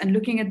problems and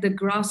looking at the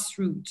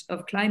grassroots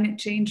of climate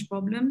change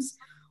problems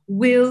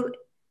will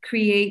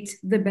create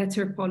the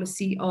better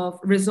policy of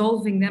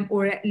resolving them,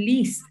 or at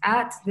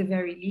the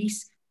very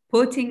least,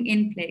 putting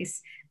in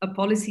place a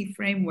policy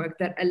framework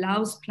that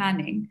allows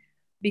planning,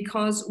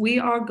 because we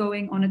are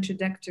going on a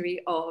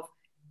trajectory of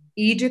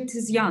Egypt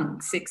is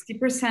young.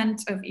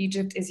 60% of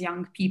Egypt is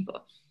young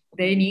people.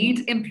 They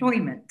need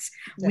employment.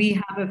 Yes.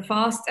 We have a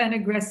fast and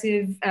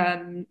aggressive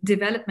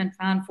development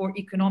plan for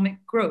economic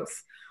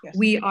growth. Yes.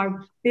 We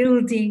are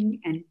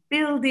building and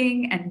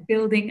building and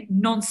building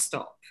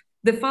nonstop.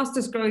 The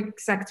fastest growing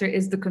sector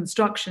is the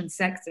construction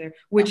sector,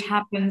 which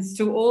happens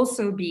to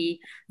also be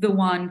the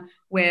one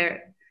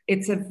where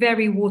it's a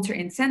very water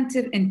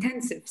intensive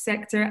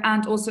sector,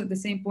 and also at the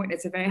same point,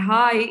 it's a very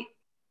high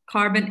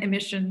carbon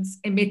emissions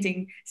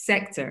emitting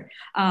sector.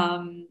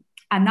 And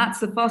that's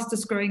the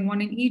fastest growing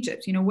one in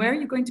Egypt. You know, where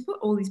are you going to put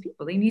all these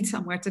people? They need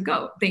somewhere to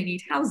go. They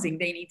need housing,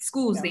 they need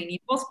schools, they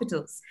need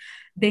hospitals,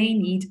 they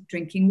need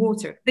drinking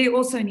water. They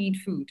also need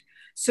food.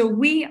 So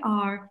we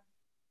are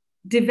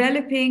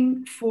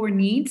developing for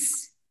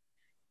needs,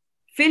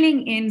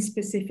 filling in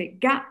specific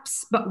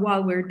gaps. But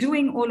while we're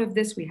doing all of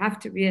this, we have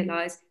to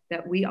realize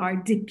that we are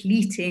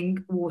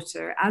depleting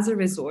water as a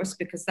resource,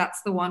 because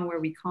that's the one where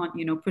we can't,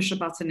 you know, push a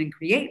button and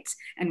create,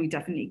 and we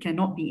definitely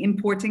cannot be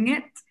importing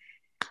it.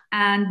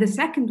 And the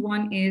second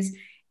one is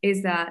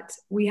that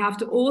we have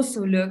to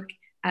also look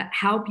at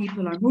how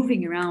people are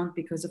moving around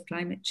because of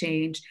climate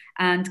change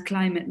and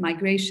climate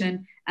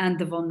migration and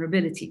the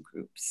vulnerability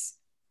groups.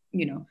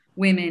 You know,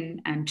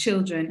 women and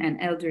children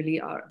and elderly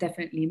are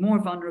definitely more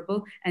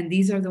vulnerable, and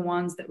these are the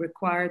ones that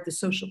require the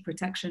social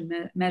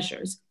protection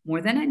measures more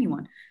than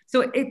anyone.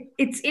 So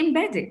it's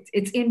embedded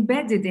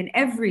in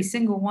every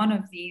single one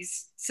of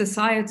these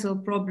societal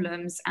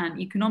problems and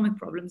economic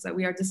problems that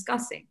we are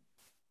discussing.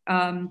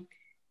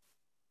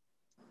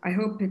 I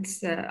hope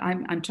it's,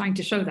 I'm trying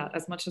to show that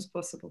as much as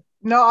possible.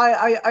 No,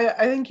 I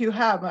think you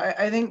have.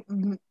 I think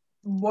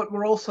what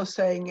we're also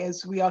saying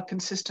is we are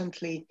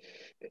consistently,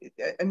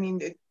 I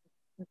mean,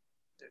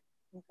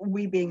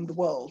 we being the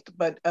world,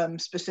 but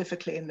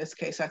specifically in this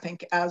case, I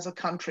think as a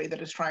country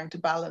that is trying to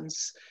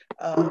balance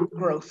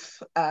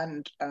growth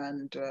and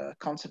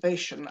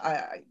conservation,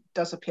 it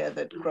does appear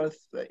that growth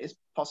is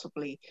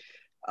possibly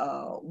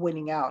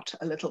winning out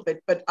a little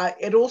bit. But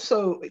it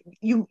also,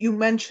 you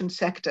mentioned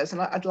sectors,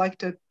 and I'd like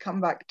to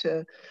come back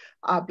to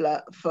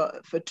Abla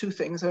for two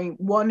things. I mean,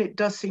 one, it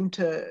does seem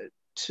to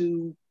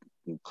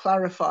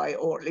clarify,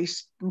 or at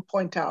least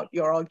point out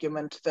your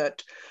argument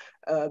that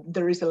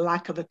there is a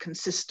lack of a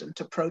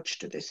consistent approach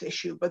to this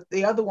issue. But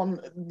the other one,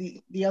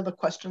 the other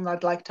question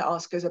I'd like to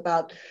ask is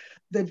about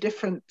the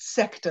different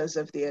sectors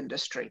of the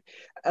industry.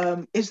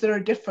 Is there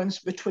a difference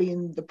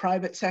between the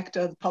private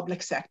sector, the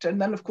public sector?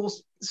 And then, of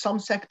course, some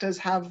sectors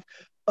have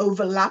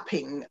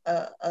overlapping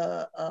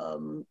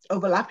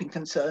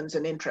concerns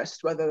and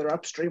interests, whether they're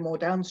upstream or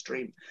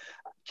downstream.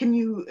 Can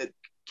you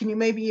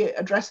maybe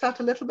address that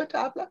a little bit,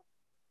 Abla?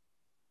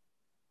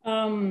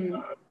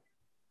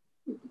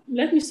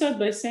 Let me start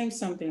by saying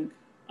something.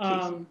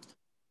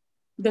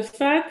 The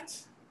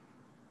fact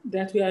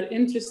that we are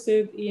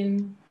interested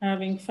in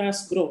having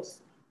fast growth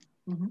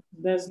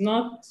does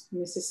not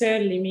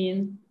necessarily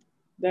mean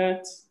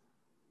that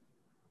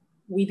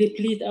we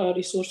deplete our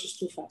resources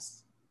too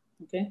fast.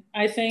 Okay,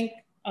 I think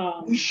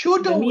we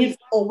should,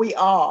 or we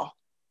are.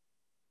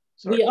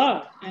 Sorry. We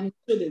are and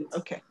we shouldn't.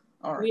 Okay,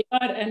 all right. We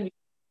are and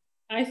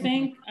I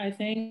think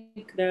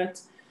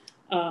that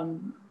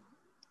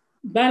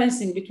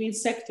balancing between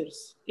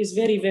sectors is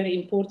very, very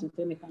important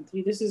in the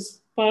country. This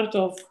is part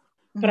of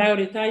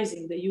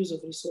prioritizing the use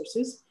of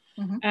resources,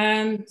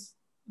 and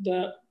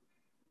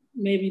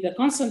maybe the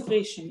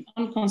concentration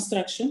on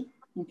construction,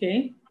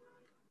 okay,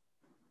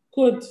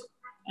 could,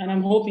 and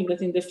I'm hoping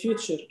that in the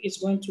future it's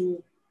going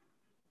to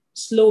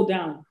slow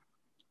down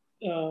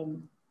a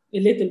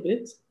little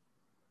bit,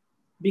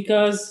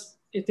 because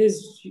it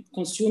is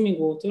consuming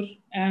water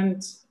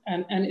and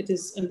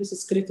this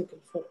is critical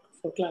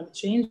for climate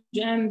change.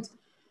 And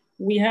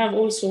we have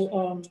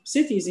also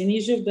cities in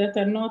Egypt that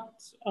are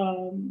not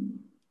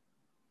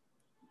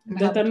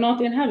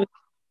inhabited.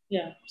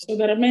 Yeah, so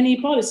there are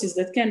many policies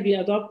that can be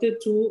adopted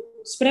to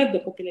spread the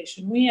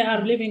population. We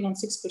are living on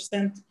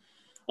 6%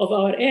 of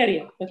our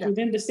area, but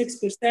within the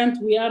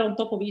 6%, we are on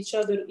top of each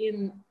other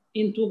in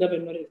two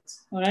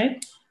governorates. All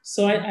right.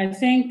 So I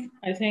think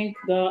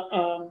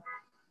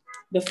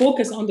the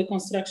focus on the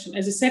construction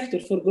as a sector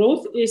for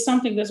growth is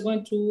something that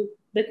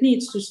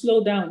needs to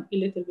slow down a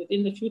little bit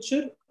in the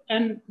future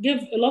and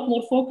give a lot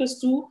more focus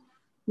to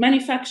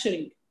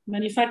manufacturing.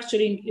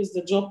 Manufacturing is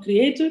the job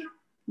creator,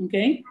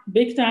 okay,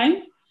 big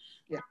time.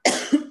 Yeah.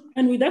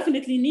 And we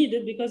definitely need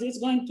it because it's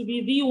going to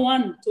be the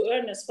one to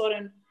earn as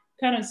foreign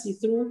currency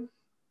through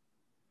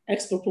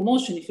export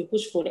promotion if you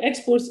push for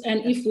exports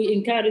and if we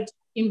encourage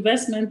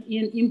investment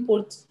in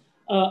import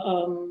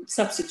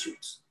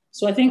substitutes.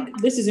 So I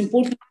think this is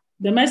important.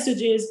 The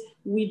message is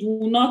we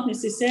do not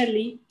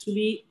necessarily to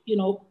be,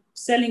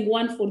 selling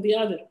one for the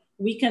other.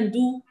 We can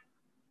do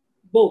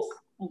both,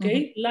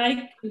 okay?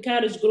 Like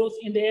encourage growth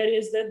in the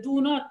areas that do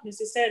not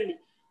necessarily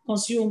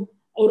consume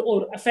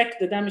or affect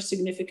the damage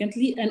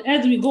significantly. And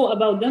as we go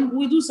about them,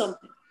 we do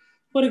something.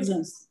 For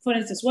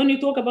instance, when you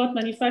talk about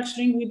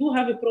manufacturing, we do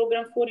have a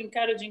program for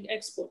encouraging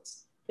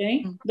exports,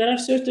 okay? There are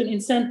certain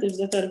incentives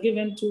that are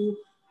given to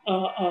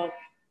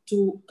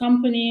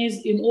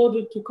companies in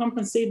order to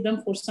compensate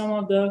them for some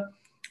of the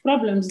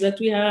problems that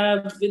we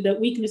have, with the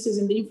weaknesses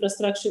in the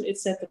infrastructure, et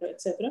cetera,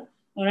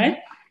 all right?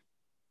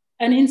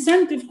 An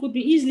incentive could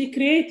be easily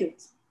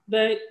created.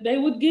 They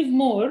would give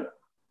more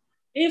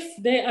if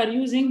they are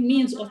using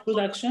means of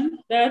production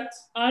that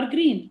are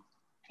green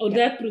or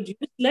that produce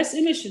less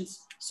emissions.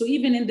 So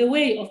even in the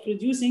way of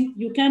producing,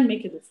 you can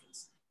make a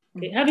difference.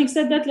 Okay. Having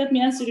said that, let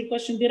me answer your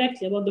question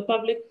directly about the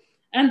public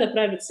and the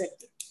private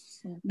sector.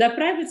 The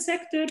private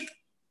sector,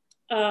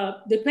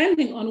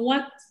 depending on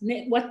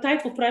what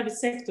type of private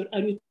sector are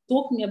you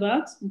talking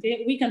about,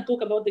 okay, we can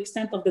talk about the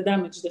extent of the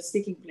damage that's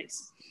taking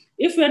place.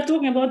 If we are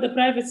talking about the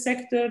private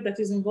sector that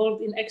is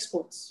involved in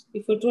exports,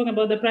 if we're talking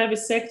about the private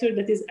sector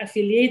that is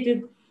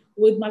affiliated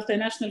with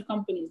multinational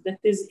companies, that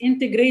is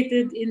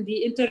integrated in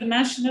the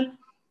international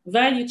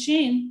value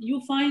chain,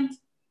 you find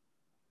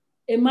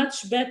a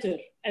much better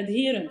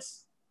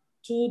adherence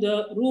to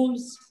the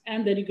rules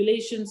and the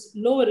regulations,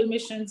 lower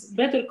emissions,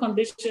 better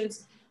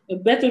conditions, a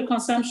better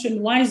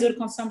consumption, wiser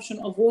consumption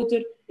of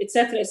water, et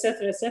cetera,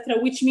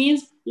 which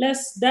means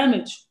less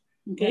damage,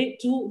 okay,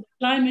 to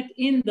climate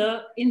in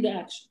the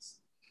actions.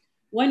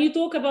 When you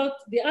talk about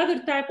the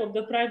other type of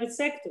the private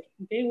sector,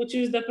 okay, which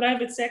is the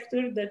private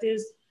sector that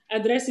is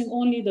addressing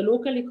only the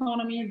local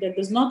economy, that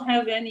does not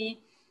have any,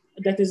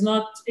 that is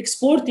not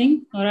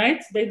exporting, all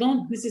right? They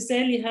don't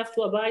necessarily have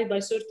to abide by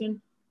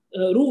certain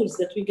rules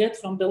that we get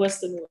from the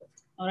Western world,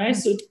 all right?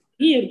 So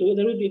here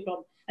there would be a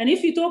problem. And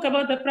if you talk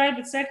about the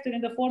private sector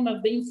in the form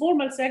of the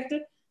informal sector,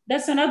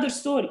 that's another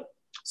story.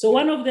 So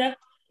one of the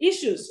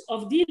issues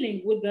of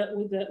dealing with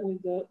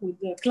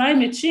the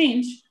climate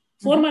change,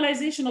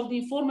 formalization of the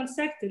informal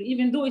sector,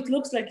 even though it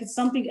looks like it's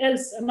something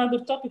else,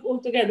 another topic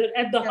altogether,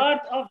 at the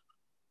heart of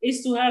it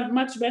is to have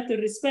much better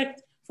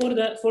respect for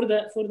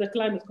the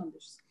climate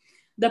conditions.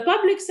 The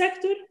public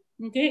sector,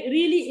 okay,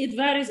 really it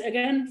varies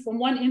again from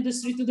one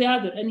industry to the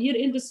other, and here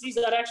industries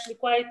are actually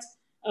quite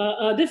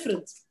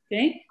different.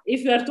 Okay,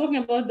 if we are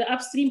talking about the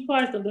upstream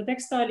part of the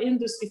textile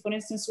industry, for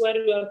instance, where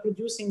we are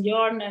producing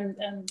yarn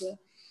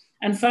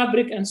and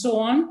fabric and so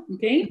on,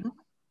 okay,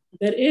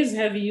 there is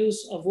heavy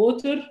use of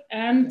water,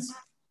 and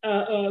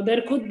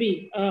there could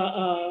be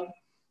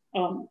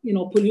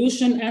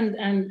pollution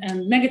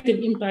and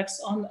negative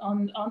impacts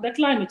on the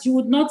climate. You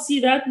would not see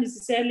that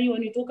necessarily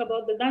when you talk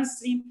about the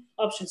downstream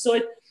options. So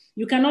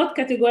you cannot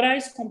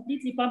categorize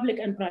completely public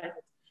and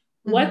private.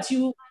 What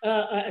you,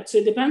 so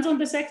it depends on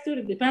the sector,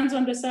 it depends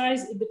on the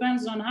size, it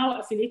depends on how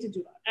affiliated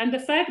you are. And the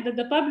fact that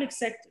the public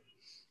sector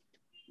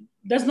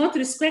does not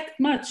respect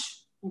much,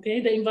 okay,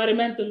 the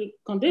environmental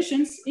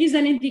conditions is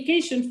an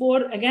indication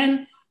for,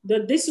 again, the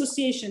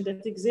dissociation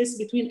that exists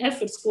between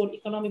efforts for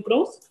economic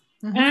growth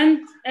and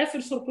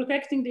efforts for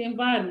protecting the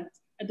environment,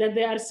 that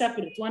they are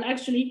separate, when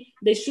actually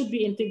they should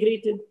be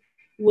integrated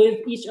with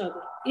each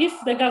other. If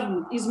the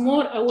government is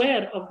more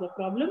aware of the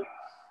problem,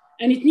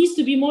 and it needs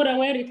to be more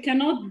aware, it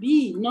cannot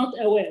be not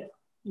aware,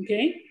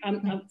 okay?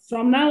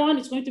 From now on,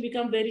 it's going to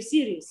become very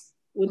serious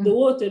with the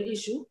water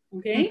issue,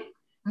 okay?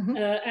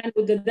 And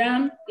with the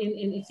dam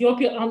in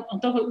Ethiopia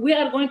on top of, we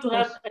are going to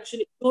have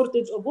actually a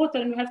shortage of water,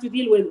 and we have to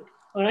deal with it,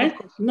 all right?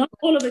 Not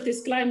all of it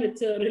is climate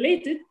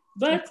related,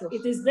 but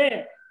it is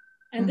there.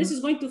 And this is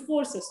going to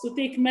force us to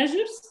take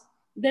measures.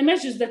 The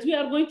measures that we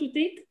are going to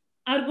take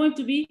are going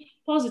to be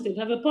positive,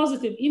 have a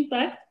positive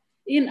impact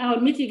in our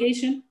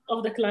mitigation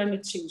of the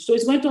climate change. So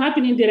it's going to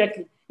happen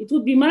indirectly. It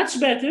would be much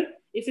better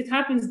if it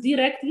happens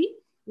directly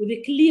with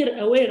a clear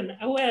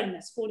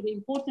awareness for the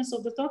importance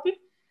of the topic,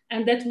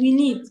 and that we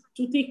need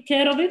to take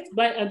care of it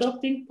by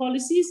adopting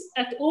policies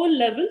at all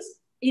levels,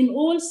 in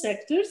all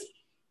sectors,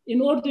 in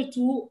order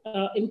to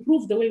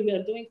improve the way we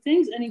are doing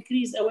things and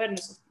increase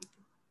awareness of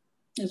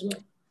people as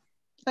well.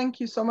 Thank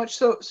you so much.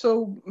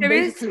 So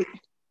basically...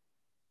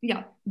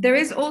 There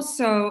is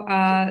also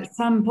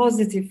some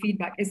positive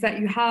feedback, is that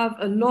you have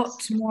a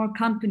lot more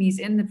companies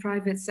in the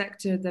private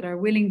sector that are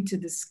willing to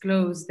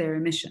disclose their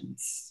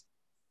emissions.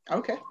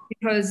 Okay.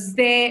 Because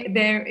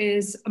there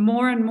is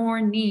more and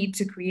more need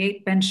to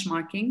create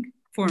benchmarking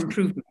for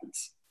improvement.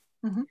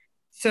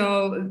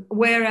 So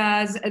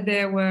whereas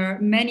there were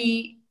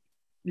many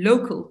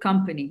local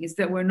companies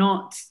that were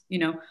not,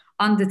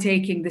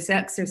 undertaking this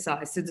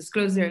exercise to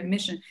disclose their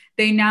emission,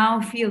 they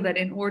now feel that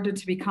in order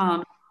to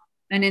become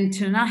an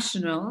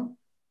international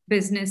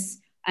business,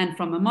 and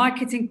from a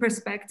marketing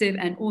perspective,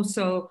 and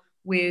also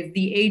with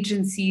the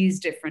agencies,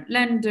 different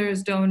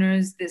lenders,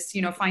 donors, this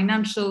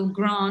financial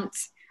grant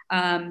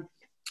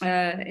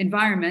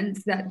environment,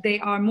 that they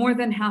are more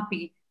than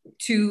happy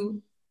to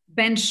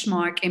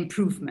benchmark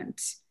improvement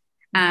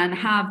and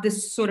have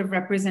this sort of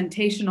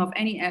representation of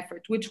any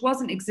effort, which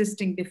wasn't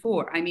existing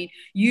before. I mean,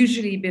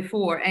 usually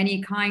before,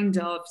 any kind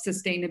of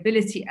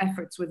sustainability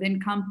efforts within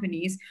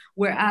companies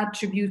were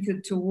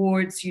attributed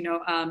towards,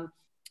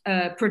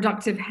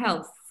 productive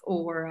health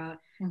or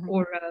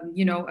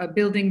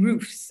building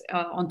roofs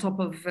on top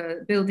of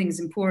buildings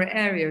in poor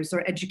areas,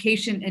 or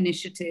education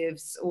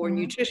initiatives, or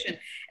nutrition,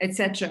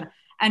 etc.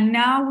 And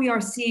now we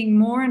are seeing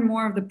more and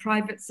more of the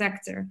private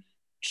sector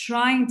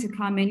trying to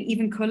come in,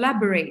 even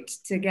collaborate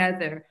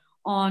together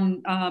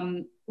on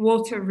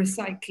water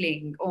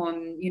recycling,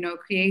 on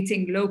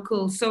creating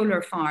local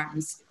solar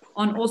farms,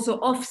 on also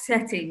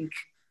offsetting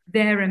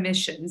their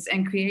emissions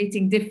and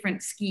creating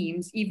different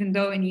schemes, even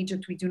though in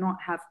Egypt we do not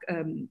have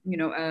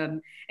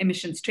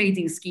emissions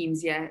trading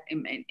schemes yet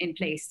in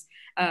place,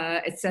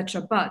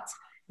 etc. But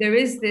there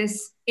is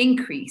this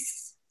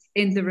increase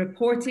in the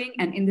reporting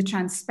and in the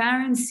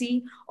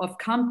transparency of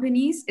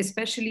companies,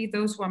 especially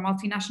those who are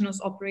multinationals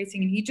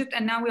operating in Egypt.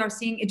 And now we are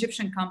seeing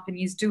Egyptian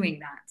companies doing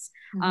that.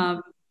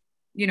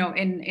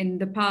 In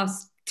the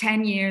past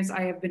 10 years,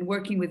 I have been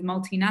working with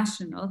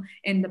multinational.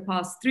 In the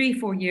past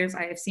 3-4 years,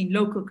 I have seen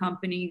local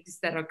companies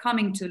that are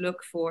coming to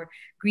look for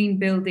green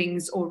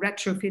buildings or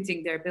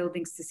retrofitting their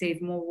buildings to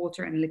save more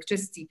water and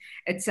electricity,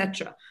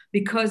 etc.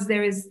 Because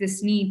there is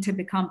this need to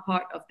become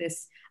part of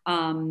this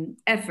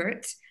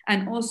effort,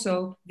 and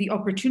also the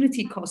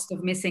opportunity cost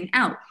of missing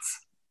out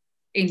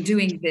in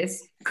doing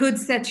this could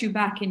set you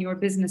back in your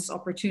business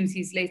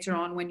opportunities later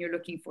on when you're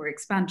looking for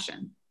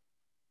expansion.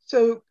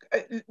 So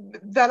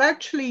that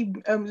actually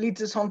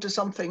leads us on to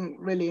something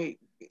really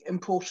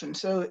important.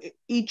 So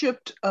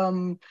Egypt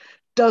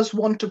does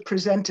want to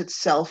present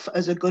itself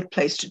as a good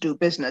place to do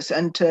business,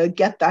 and to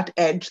get that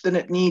edge, then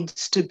it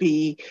needs to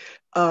be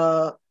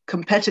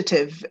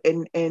competitive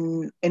in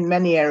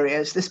many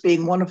areas, this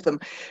being one of them.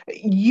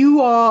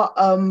 You're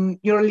a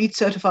LEED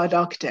certified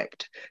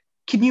architect.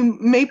 Can you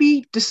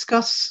maybe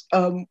discuss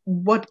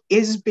what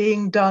is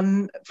being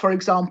done, for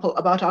example,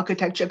 about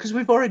architecture? Because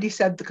we've already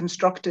said the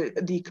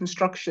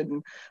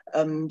construction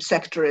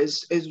sector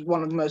is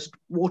one of the most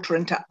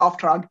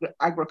after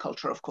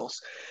agriculture, of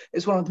course,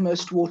 is one of the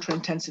most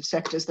water-intensive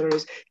sectors there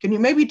is. Can you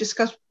maybe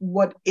discuss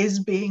what is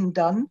being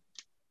done?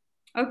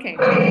 Okay.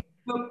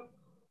 So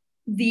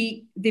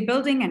the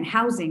building and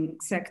housing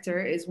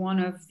sector is one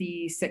of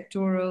the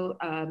sectoral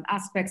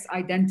aspects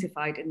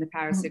identified in the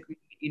Paris Agreement.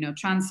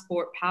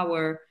 Transport,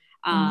 power,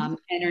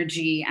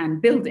 energy,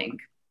 and building.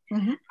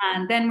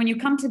 And then when you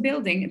come to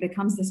building, it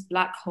becomes this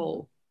black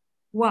hole.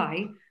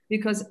 Why?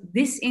 Because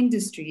this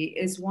industry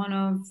is one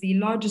of the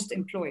largest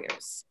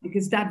employers,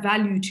 because that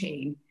value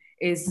chain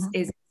is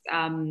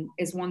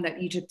one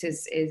that Egypt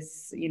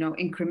is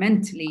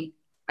incrementally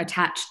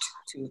attached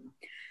to.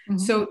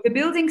 So the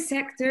building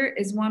sector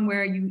is one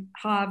where you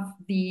have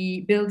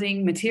the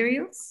building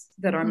materials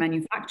that are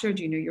manufactured,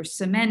 your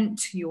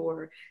cement,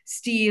 your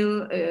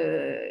steel,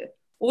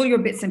 all your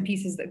bits and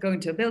pieces that go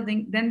into a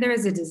building. Then there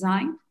is a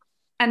design.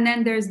 And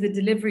then there's the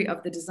delivery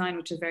of the design,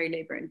 which is very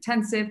labor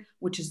intensive,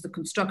 which is the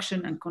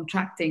construction and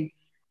contracting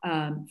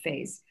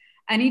phase.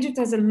 And Egypt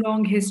has a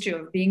long history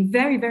of being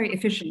very, very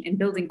efficient in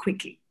building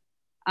quickly.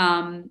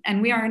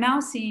 And we are now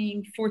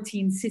seeing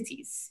 14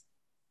 cities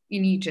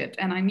in Egypt.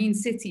 And I mean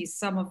cities,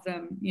 some of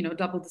them,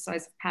 double the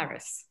size of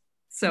Paris.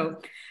 So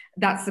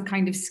that's the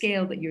kind of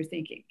scale that you're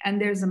thinking.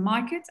 And there's a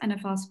market and a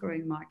fast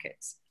growing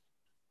market.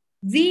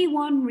 The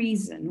one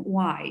reason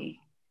why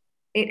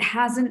it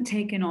hasn't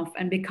taken off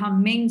and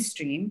become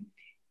mainstream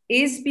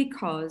is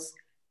because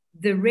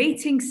the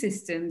rating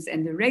systems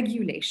and the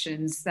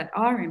regulations that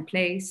are in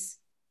place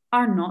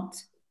are not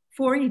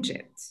for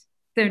Egypt.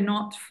 They're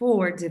not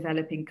for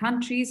developing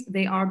countries.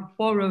 They are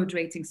borrowed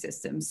rating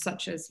systems,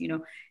 such as,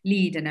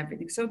 LEED and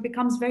everything. So it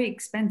becomes very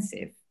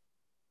expensive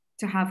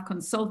to have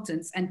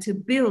consultants and to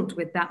build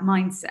with that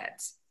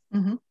mindset.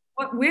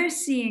 What we're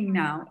seeing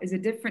now is a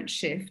different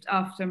shift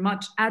after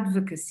much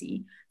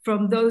advocacy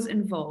from those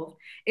involved,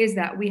 is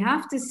that we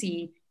have to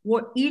see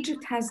what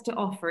Egypt has to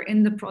offer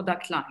in the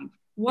product line.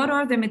 What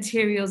are the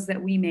materials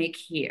that we make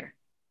here?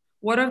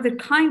 What are the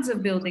kinds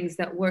of buildings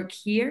that work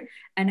here?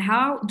 And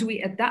how do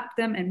we adapt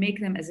them and make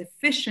them as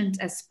efficient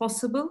as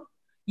possible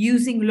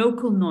using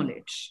local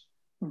knowledge?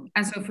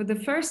 And so for the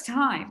first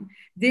time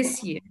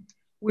this year,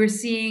 we're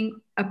seeing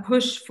a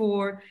push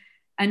for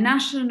a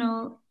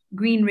national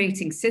green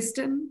rating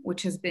system,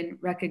 which has been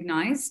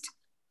recognized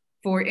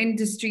for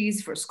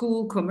industries, for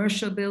school,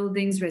 commercial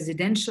buildings,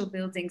 residential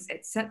buildings,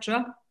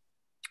 etc.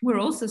 We're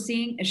also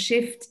seeing a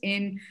shift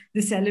in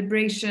the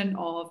celebration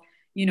of,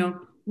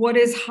 what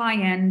is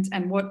high-end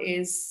and what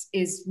is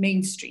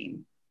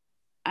mainstream.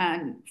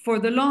 And for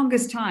the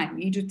longest time,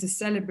 Egypt is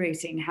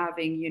celebrating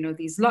having,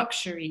 these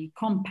luxury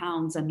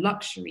compounds and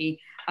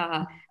luxury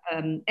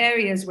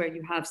areas where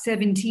you have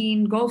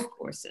 17 golf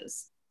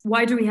courses.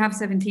 Why do we have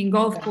 17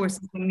 golf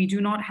courses when we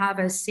do not have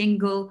a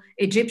single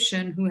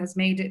Egyptian who has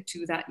made it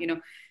to that,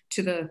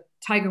 to the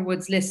Tiger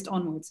Woods list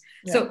onwards?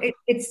 Yeah. So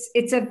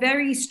it's a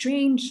very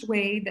strange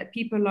way that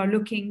people are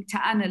looking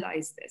to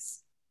analyze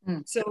this.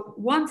 So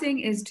one thing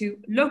is to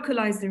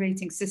localize the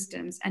rating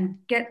systems and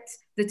get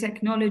the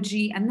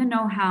technology and the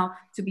know-how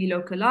to be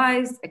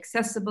localized,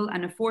 accessible,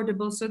 and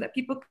affordable so that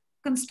people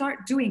can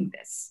start doing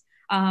this.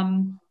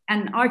 And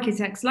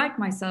architects like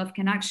myself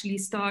can actually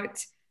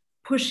start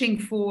pushing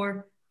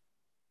for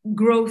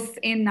growth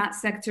in that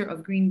sector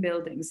of green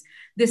buildings.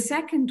 The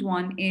second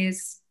one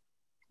is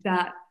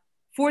that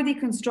for the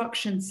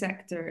construction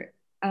sector,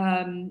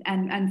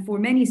 and for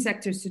many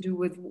sectors to do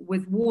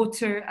with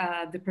water,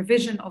 the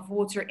provision of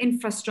water,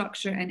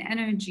 infrastructure, and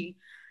energy,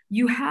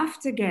 you have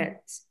to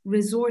get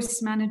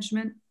resource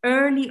management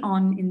early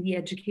on in the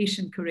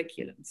education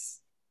curriculums.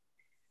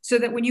 So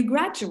that when you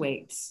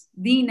graduate,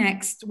 the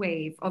next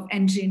wave of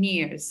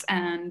engineers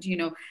and,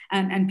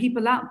 and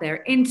people out there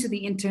into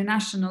the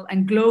international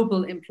and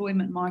global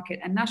employment market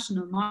and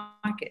national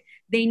market,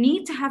 they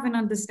need to have an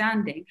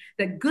understanding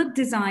that good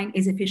design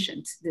is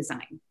efficient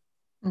design.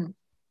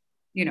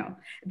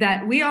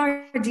 That we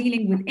are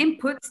dealing with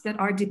inputs that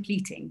are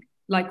depleting,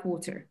 like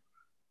water.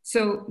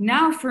 So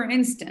now, for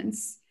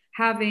instance,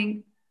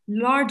 having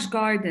large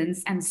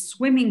gardens and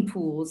swimming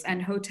pools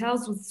and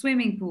hotels with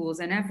swimming pools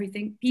and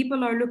everything,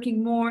 people are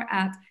looking more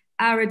at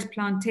arid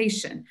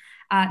plantation,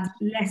 at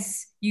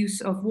less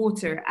use of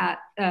water, at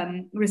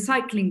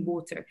recycling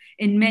water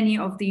in many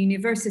of the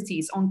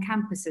universities, on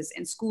campuses,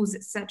 in schools,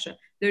 etc.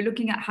 They're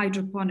looking at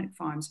hydroponic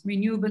farms,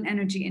 renewable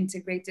energy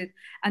integrated,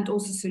 and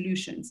also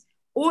solutions.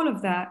 All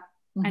of that,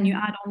 and you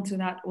add on to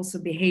that also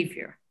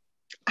behavior.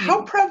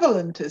 How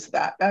prevalent is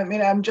that? I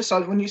mean, I'm just,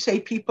 when you say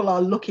people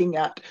are looking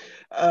at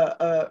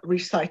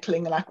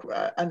recycling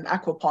and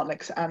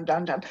aquaponics and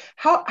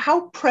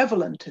how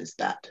prevalent is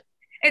that?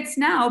 It's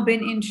now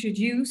been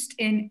introduced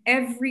in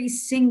every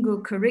single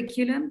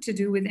curriculum to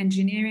do with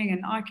engineering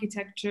and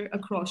architecture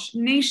across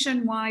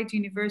nationwide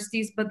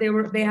universities, but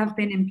they have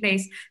been in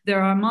place.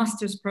 There are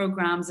master's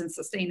programs in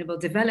sustainable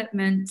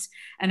development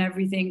and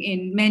everything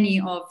in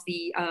many of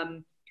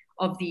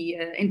the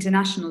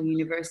international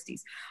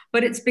universities.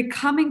 But it's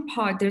becoming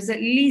part, there's at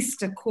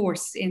least a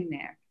course in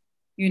there,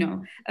 you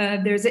know,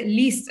 there's at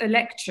least a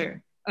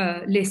lecture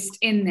list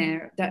in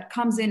there that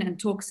comes in and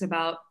talks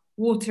about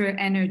water,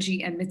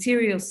 energy, and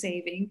material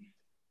saving,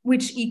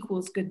 which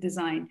equals good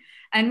design.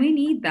 And we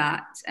need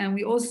that. And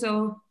we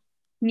also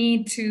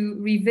need to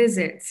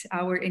revisit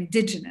our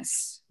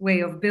indigenous way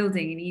of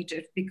building in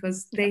Egypt,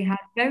 because they had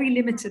very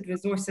limited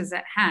resources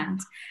at hand.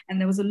 And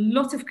there was a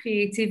lot of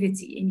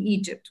creativity in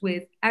Egypt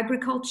with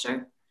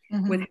agriculture,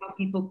 with how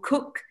people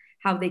cook,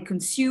 how they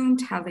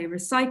consumed, how they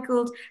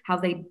recycled, how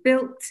they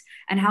built,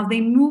 and how they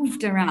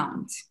moved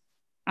around.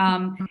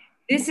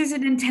 This is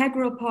an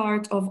integral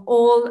part of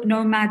all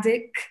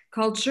nomadic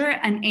culture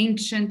and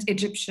ancient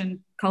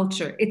Egyptian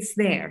culture. It's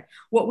there.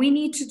 What we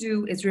need to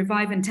do is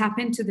revive and tap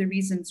into the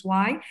reasons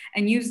why,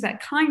 and use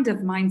that kind of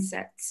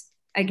mindset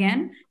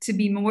again to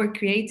be more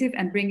creative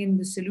and bring in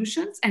the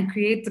solutions and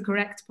create the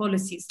correct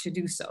policies to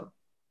do so.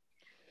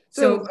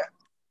 So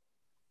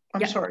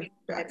I'm sorry.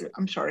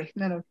 I'm sorry.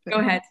 No. Go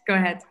ahead.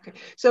 Okay.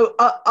 So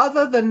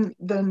other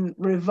than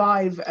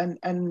revive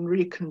and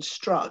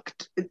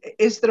reconstruct,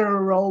 is there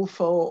a role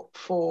for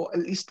at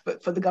least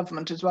for the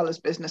government as well as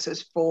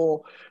businesses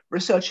for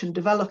research and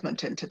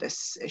development into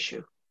this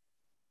issue?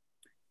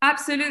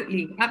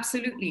 Absolutely.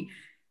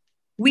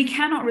 We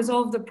cannot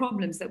resolve the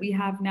problems that we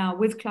have now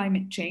with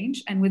climate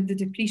change and with the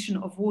depletion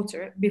of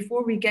water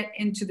before we get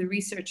into the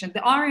research. And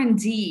the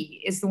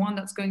R&D is the one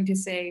that's going to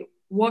say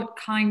what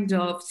kind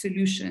of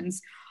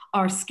solutions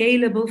are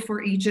scalable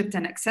for Egypt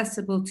and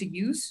accessible to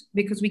use,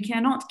 because we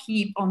cannot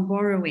keep on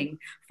borrowing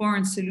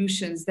foreign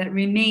solutions that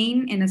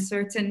remain in a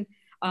certain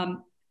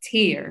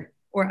tier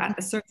or at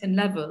a certain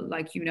level,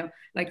 like, you know,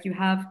 like you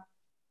have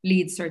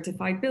LEED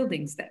certified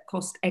buildings that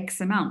cost X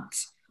amount,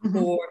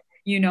 or,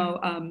 you know,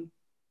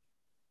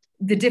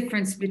 the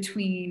difference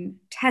between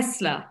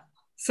Tesla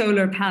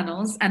solar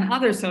panels and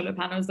other solar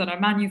panels that are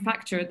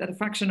manufactured at a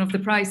fraction of the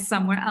price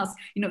somewhere else.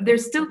 You know, they're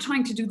still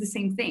trying to do the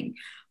same thing,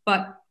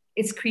 but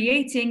it's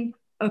creating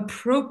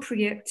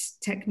appropriate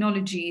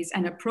technologies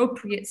and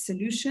appropriate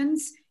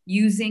solutions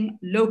using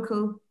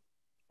local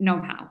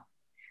know-how.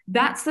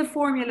 That's the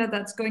formula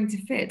that's going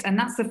to fit. And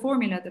that's the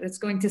formula that is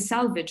going to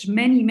salvage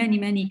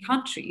many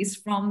countries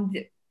from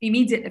the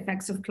immediate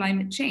effects of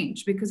climate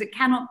change, because it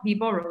cannot be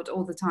borrowed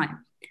all the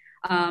time.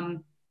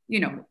 You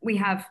know, we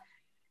have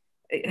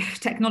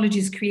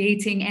technologies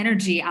creating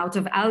energy out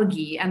of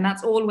algae, and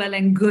that's all well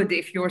and good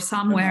if you're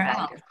somewhere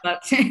else.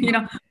 But, you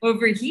know,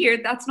 over here,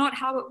 that's not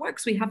how it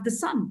works. We have the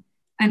sun,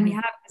 and we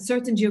have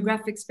certain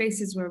geographic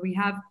spaces where we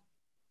have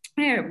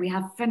air. We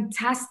have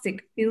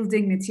fantastic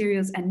building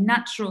materials and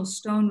natural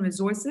stone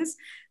resources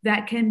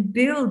that can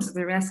build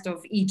the rest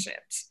of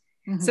Egypt.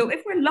 So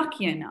if we're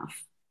lucky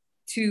enough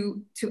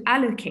to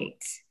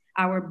allocate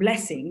our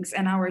blessings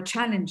and our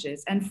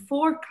challenges and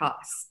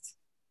forecast,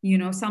 you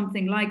know,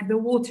 something like the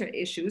water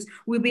issues,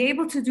 we'll be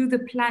able to do the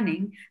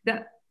planning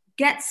that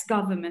gets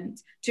government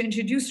to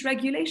introduce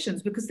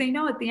regulations, because they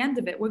know at the end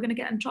of it, we're going to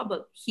get in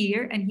trouble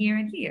here and here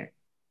and here.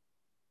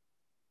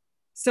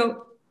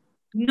 So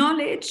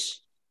knowledge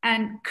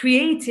and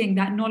creating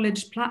that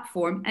knowledge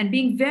platform and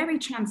being very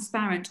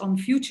transparent on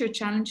future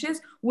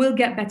challenges will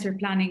get better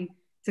planning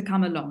to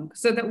come along,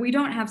 so that we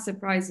don't have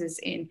surprises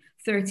in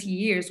 30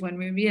 years when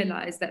we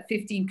realize that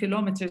 15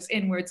 kilometers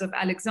inwards of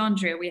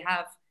Alexandria, we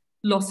have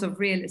loss of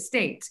real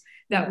estate,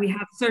 that we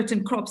have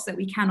certain crops that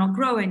we cannot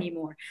grow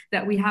anymore,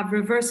 that we have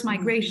reverse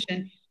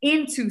migration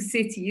into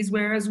cities,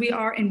 whereas we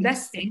are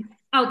investing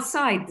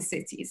outside the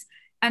cities,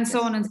 and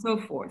so on and so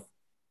forth.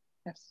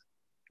 Yes,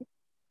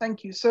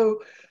 thank you.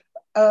 So,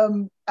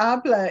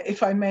 Abla,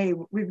 if I may,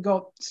 we've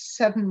got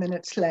 7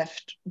 minutes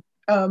left.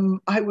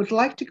 I would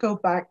like to go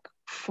back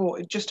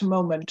for just a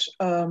moment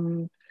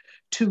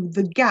to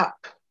the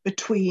gap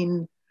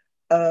between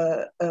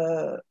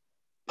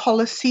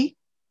policy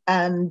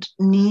and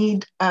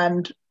need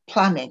and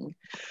planning.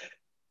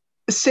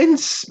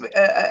 Since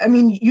I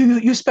mean,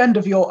 you spend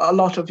a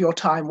lot of your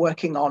time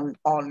working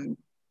on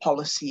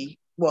policy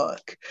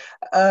work.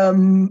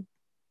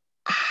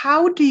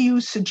 How do you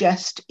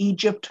suggest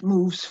Egypt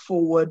moves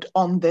forward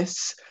on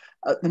this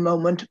at the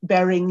moment,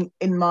 bearing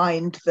in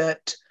mind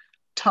that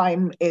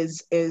time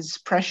is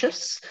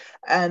precious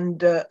and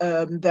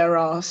there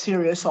are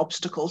serious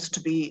obstacles to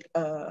be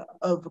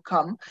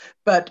overcome?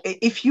 But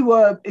if you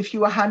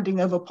were handing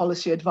over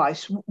policy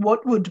advice,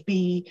 what would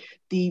be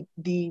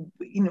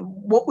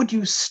what would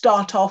you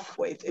start off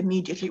with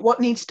immediately?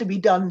 What needs to be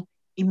done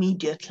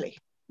immediately?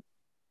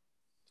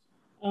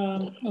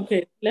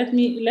 Okay, let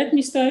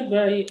me start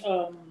by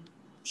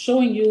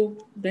showing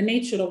you the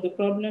nature of the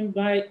problem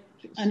by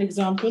an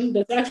example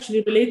that's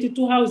actually related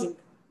to housing.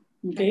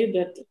 Okay,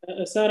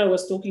 that Sarah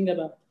was talking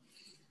about.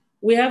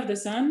 We have the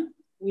sun.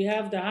 We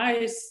have the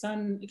highest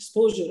sun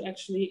exposure,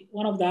 actually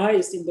one of the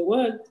highest in the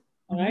world.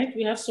 All right,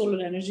 we have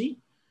solar energy.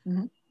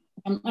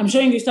 I'm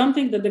showing you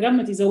something that the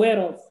government is aware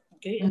of,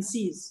 okay, and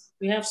sees.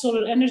 We have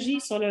solar energy.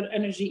 Solar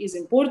energy is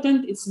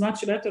important. It's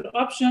much better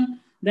option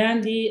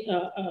than the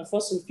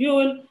fossil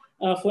fuel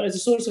as a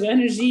source of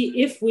energy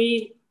if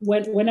we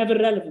whenever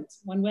relevant,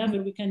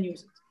 whenever we can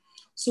use it.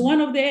 So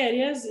one of the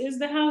areas is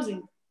the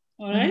housing,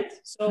 all right?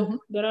 So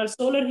there are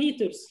solar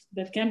heaters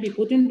that can be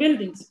put in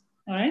buildings,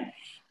 all right?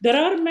 There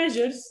are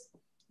measures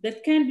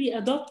that can be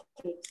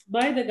adopted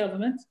by the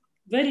government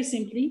very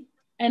simply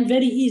and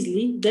very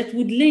easily that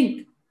would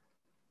link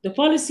the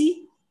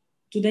policy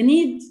to the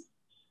need,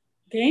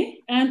 okay,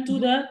 and to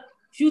the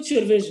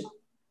future vision.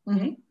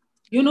 Okay?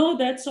 You know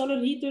that solar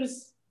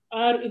heaters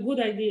are a good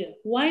idea.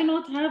 Why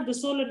not have the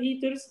solar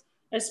heaters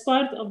as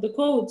part of the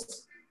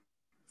codes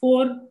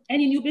for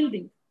any new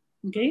building?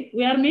 Okay,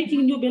 we are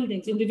making new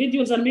buildings.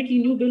 Individuals are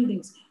making new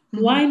buildings.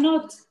 Why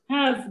not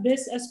have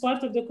this as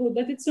part of the code?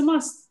 That it's a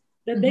must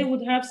that they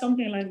would have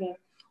something like that.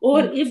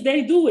 Or if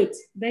they do it,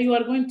 then you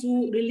are going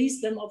to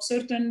release them of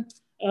certain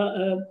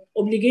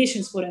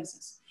obligations, for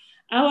instance.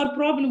 Our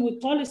problem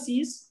with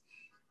policies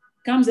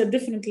comes at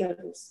different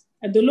levels.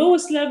 At the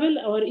lowest level,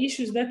 our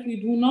issue is that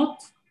we do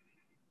not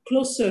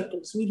close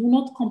circles. We do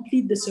not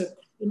complete the circle.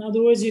 In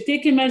other words, you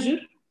take a measure,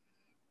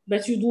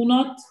 but you do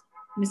not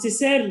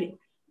necessarily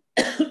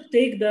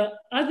take the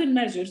other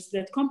measures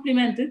that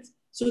complement it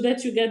so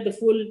that you get the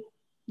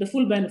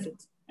full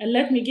benefit. And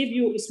let me give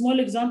you a small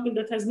example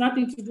that has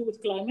nothing to do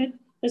with climate.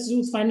 Let's do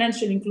with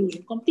financial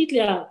inclusion,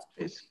 completely out.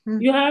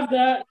 You have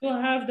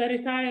the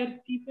retired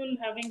people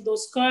having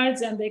those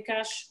cards and they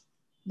cash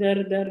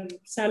their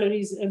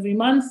salaries every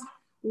month.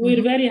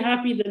 We're very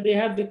happy that they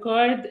have the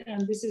card,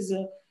 and this is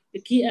a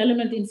key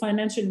element in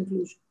financial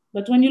inclusion.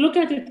 But when you look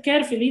at it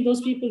carefully,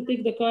 those people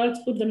take the cards,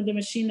 put them in the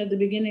machine at the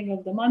beginning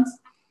of the month,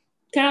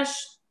 cash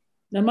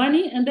the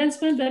money, and then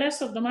spend the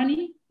rest of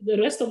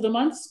the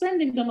month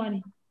spending the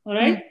money, all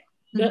right?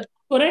 The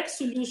correct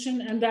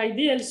solution and the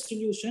ideal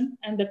solution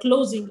and the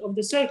closing of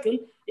the circle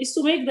is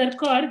to make their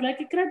card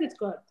like a credit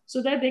card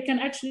so that they can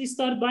actually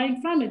start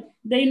buying from it.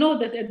 They know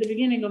that at the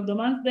beginning of the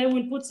month, they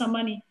will put some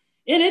money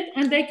in it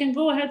and they can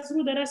go ahead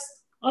through the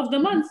rest of the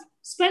month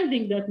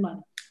spending that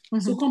money.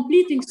 So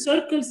completing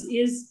circles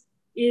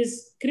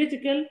is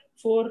critical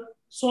for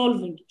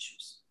solving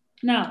issues.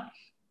 Now,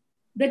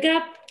 the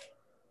gap,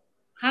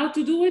 how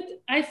to do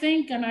it? I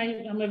think, and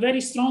I'm a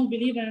very strong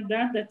believer in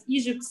that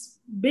Egypt's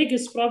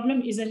biggest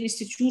problem is an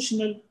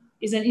institutional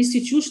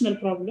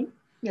problem,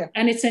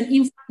 and it's an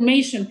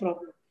information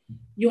problem.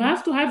 You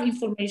have to have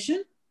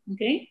information,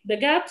 okay? The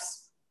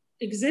gaps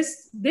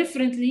exist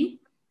differently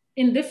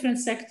in different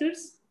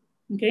sectors,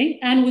 okay,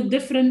 and with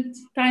different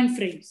time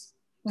frames.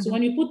 So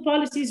when you put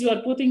policies, you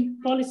are putting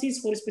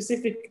policies for a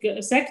specific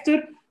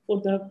sector,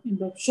 in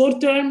the short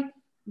term,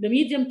 the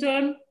medium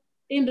term,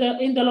 in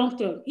the long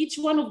term. Each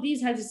one of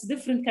these has its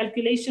different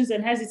calculations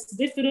and has its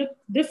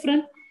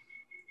different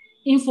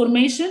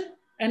information.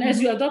 And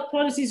as you adopt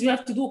policies, you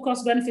have to do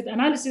cost-benefit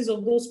analysis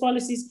of those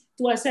policies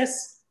to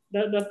assess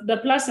the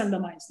plus and the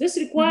minus. This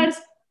requires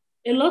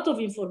a lot of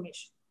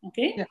information,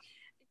 okay? Yeah.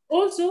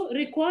 Also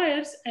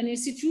requires an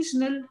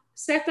institutional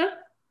setup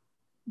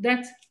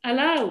that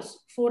allows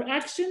for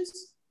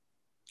actions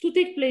to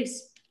take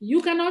place.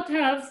 You cannot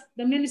have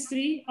the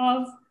Ministry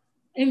of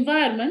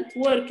Environment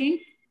working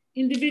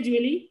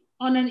individually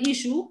on an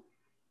issue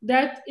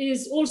that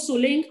is also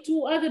linked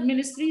to other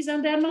ministries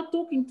and they're not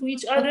talking to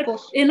each other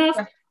enough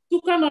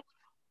to come up.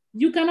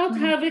 You cannot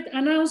have it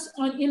announced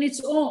on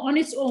its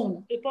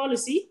own, a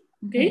policy,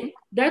 okay,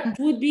 that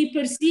would be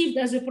perceived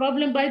as a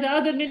problem by the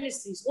other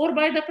ministries or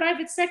by the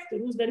private sector,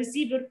 who's the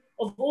receiver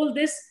of all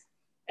this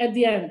at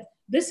the end.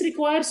 This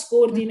requires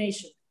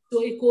coordination.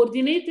 So a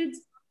coordinated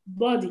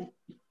body,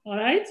 all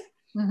right,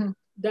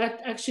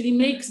 that actually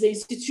makes the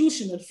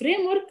institutional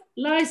framework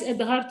lies at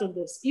the heart of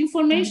this.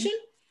 Information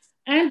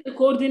and the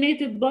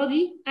coordinated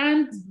body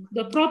and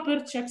the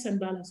proper checks and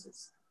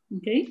balances,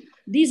 okay?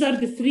 These are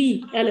the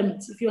three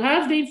elements. If you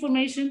have the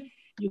information,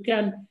 you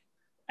can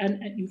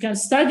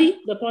study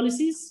the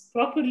policies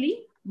properly,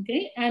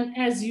 okay? And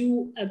as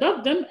you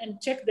adopt them and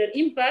check their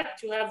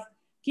impact, you have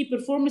key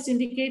performance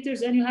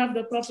indicators and you have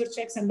the proper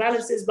checks and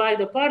balances by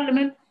the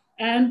parliament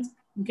and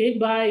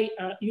by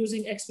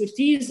using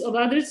expertise of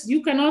others.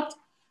 You cannot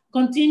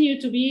continue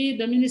to be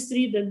the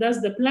ministry that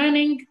does the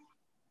planning,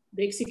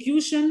 the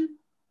execution,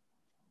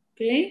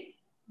 okay,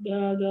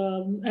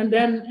 and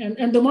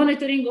the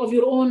monitoring of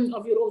your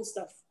own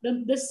stuff.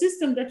 The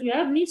system that we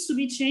have needs to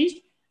be changed,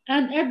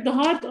 and at the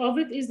heart of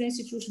it is the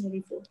institutional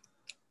reform.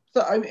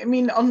 So I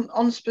mean,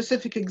 on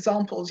specific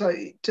examples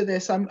to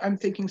this, I'm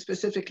thinking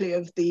specifically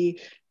of the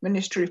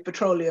Ministry of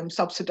Petroleum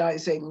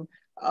subsidizing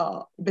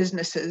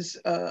businesses,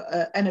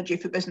 energy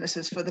for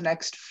businesses for the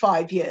next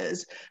 5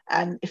 years,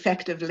 and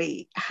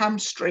effectively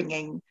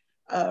hamstringing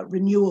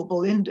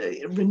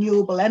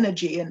renewable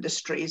energy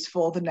industries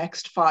for the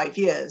next 5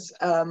 years.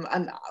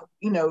 And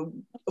you know,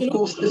 of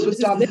course, this was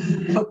done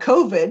for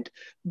COVID,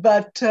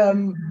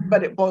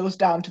 but it boils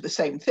down to the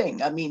same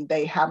thing. I mean,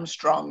 they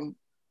hamstrung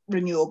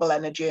renewable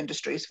energy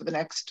industries for the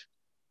next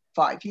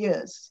 5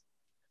 years.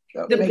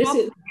 So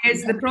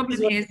the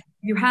problem is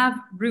you have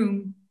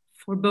room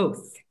for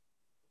both.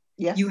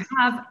 Yes. You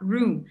have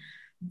room.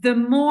 The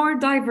more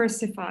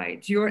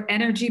diversified your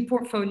energy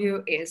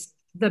portfolio is,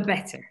 the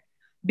better.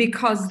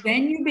 because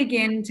then you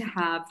begin to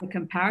have the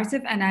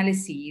comparative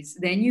analyses,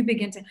 then you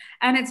begin to,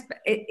 and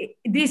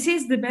this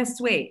is the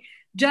best way.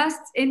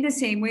 Just in the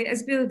same way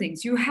as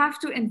buildings, you have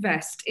to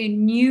invest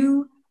in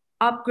new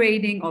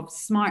upgrading of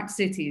smart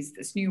cities,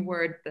 this new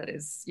word that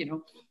is, you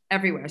know,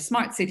 everywhere.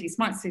 Smart city,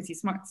 smart city,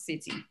 smart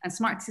city. And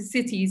smart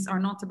cities are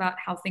not about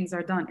how things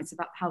are done, it's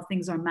about how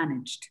things are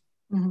managed.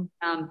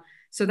 Mm-hmm.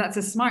 So that's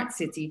a smart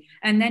city.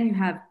 And then you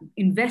have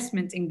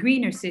investment in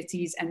greener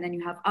cities, and then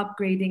you have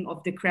upgrading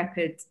of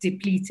decrepit,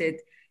 depleted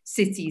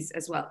cities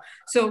as well.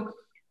 So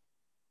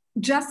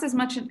just as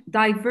much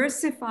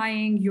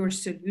diversifying your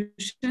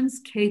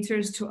solutions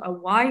caters to a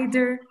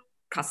wider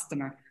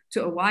customer,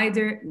 to a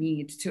wider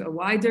need, to a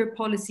wider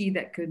policy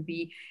that could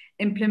be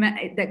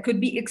implemented, that could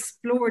be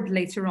explored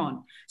later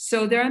on.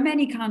 So there are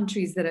many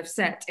countries that have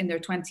set in their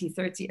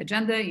 2030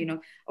 agenda, you know,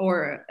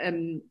 or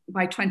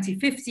by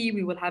 2050,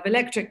 we will have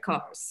electric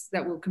cars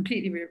that will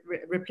completely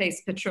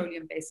replace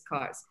petroleum-based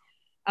cars.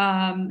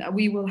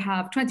 We will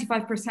have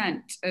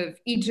 25% of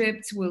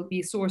Egypt will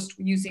be sourced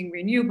using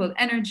renewable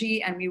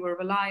energy, and we will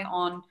rely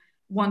on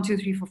 1, 2,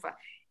 3, 4, 5.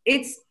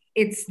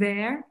 It's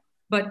there,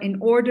 but in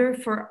order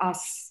for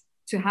us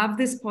to have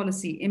this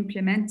policy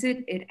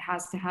implemented, it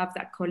has to have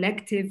that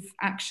collective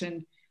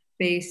action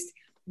based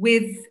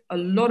with a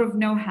lot of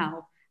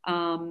know-how,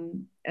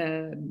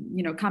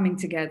 you know, coming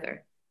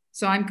together.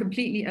 So I'm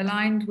completely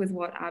aligned with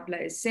what Abla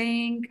is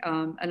saying,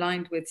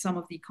 aligned with some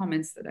of the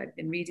comments that I've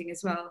been reading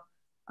as well.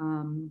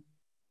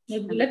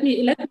 Let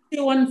me say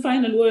one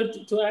final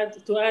word to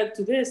add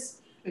to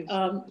this.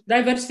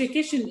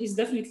 Diversification is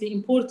definitely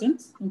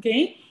important,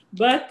 okay?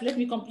 But let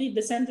me complete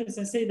the sentence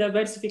and say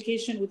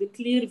diversification with a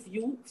clear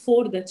view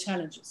for the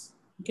challenges,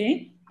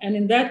 okay? And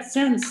in that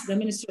sense, the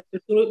Ministry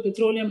of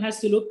Petroleum has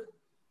to look,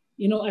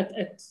 you know,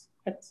 at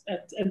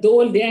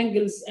all the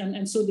angles,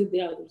 and so did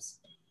the others.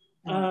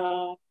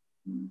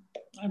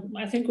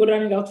 I think we're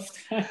running out of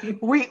time.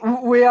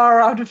 We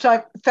are out of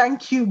time.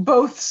 Thank you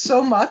both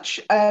so much,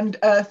 and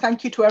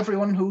thank you to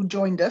everyone who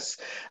joined us.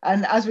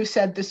 And as we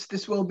said,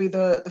 this will be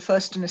the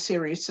first in a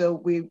series, so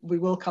we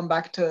will come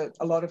back to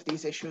a lot of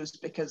these issues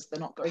because they're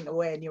not going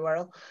away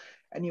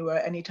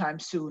anywhere anytime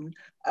soon.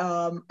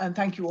 And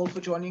thank you all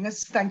for joining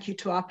us. Thank you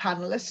to our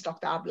panelists,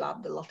 Dr. Abla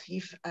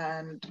Abdel-Latif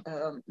and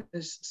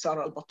Ms.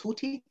 Sara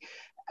Al-Batouti.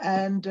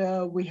 And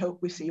we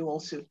hope we see you all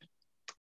soon.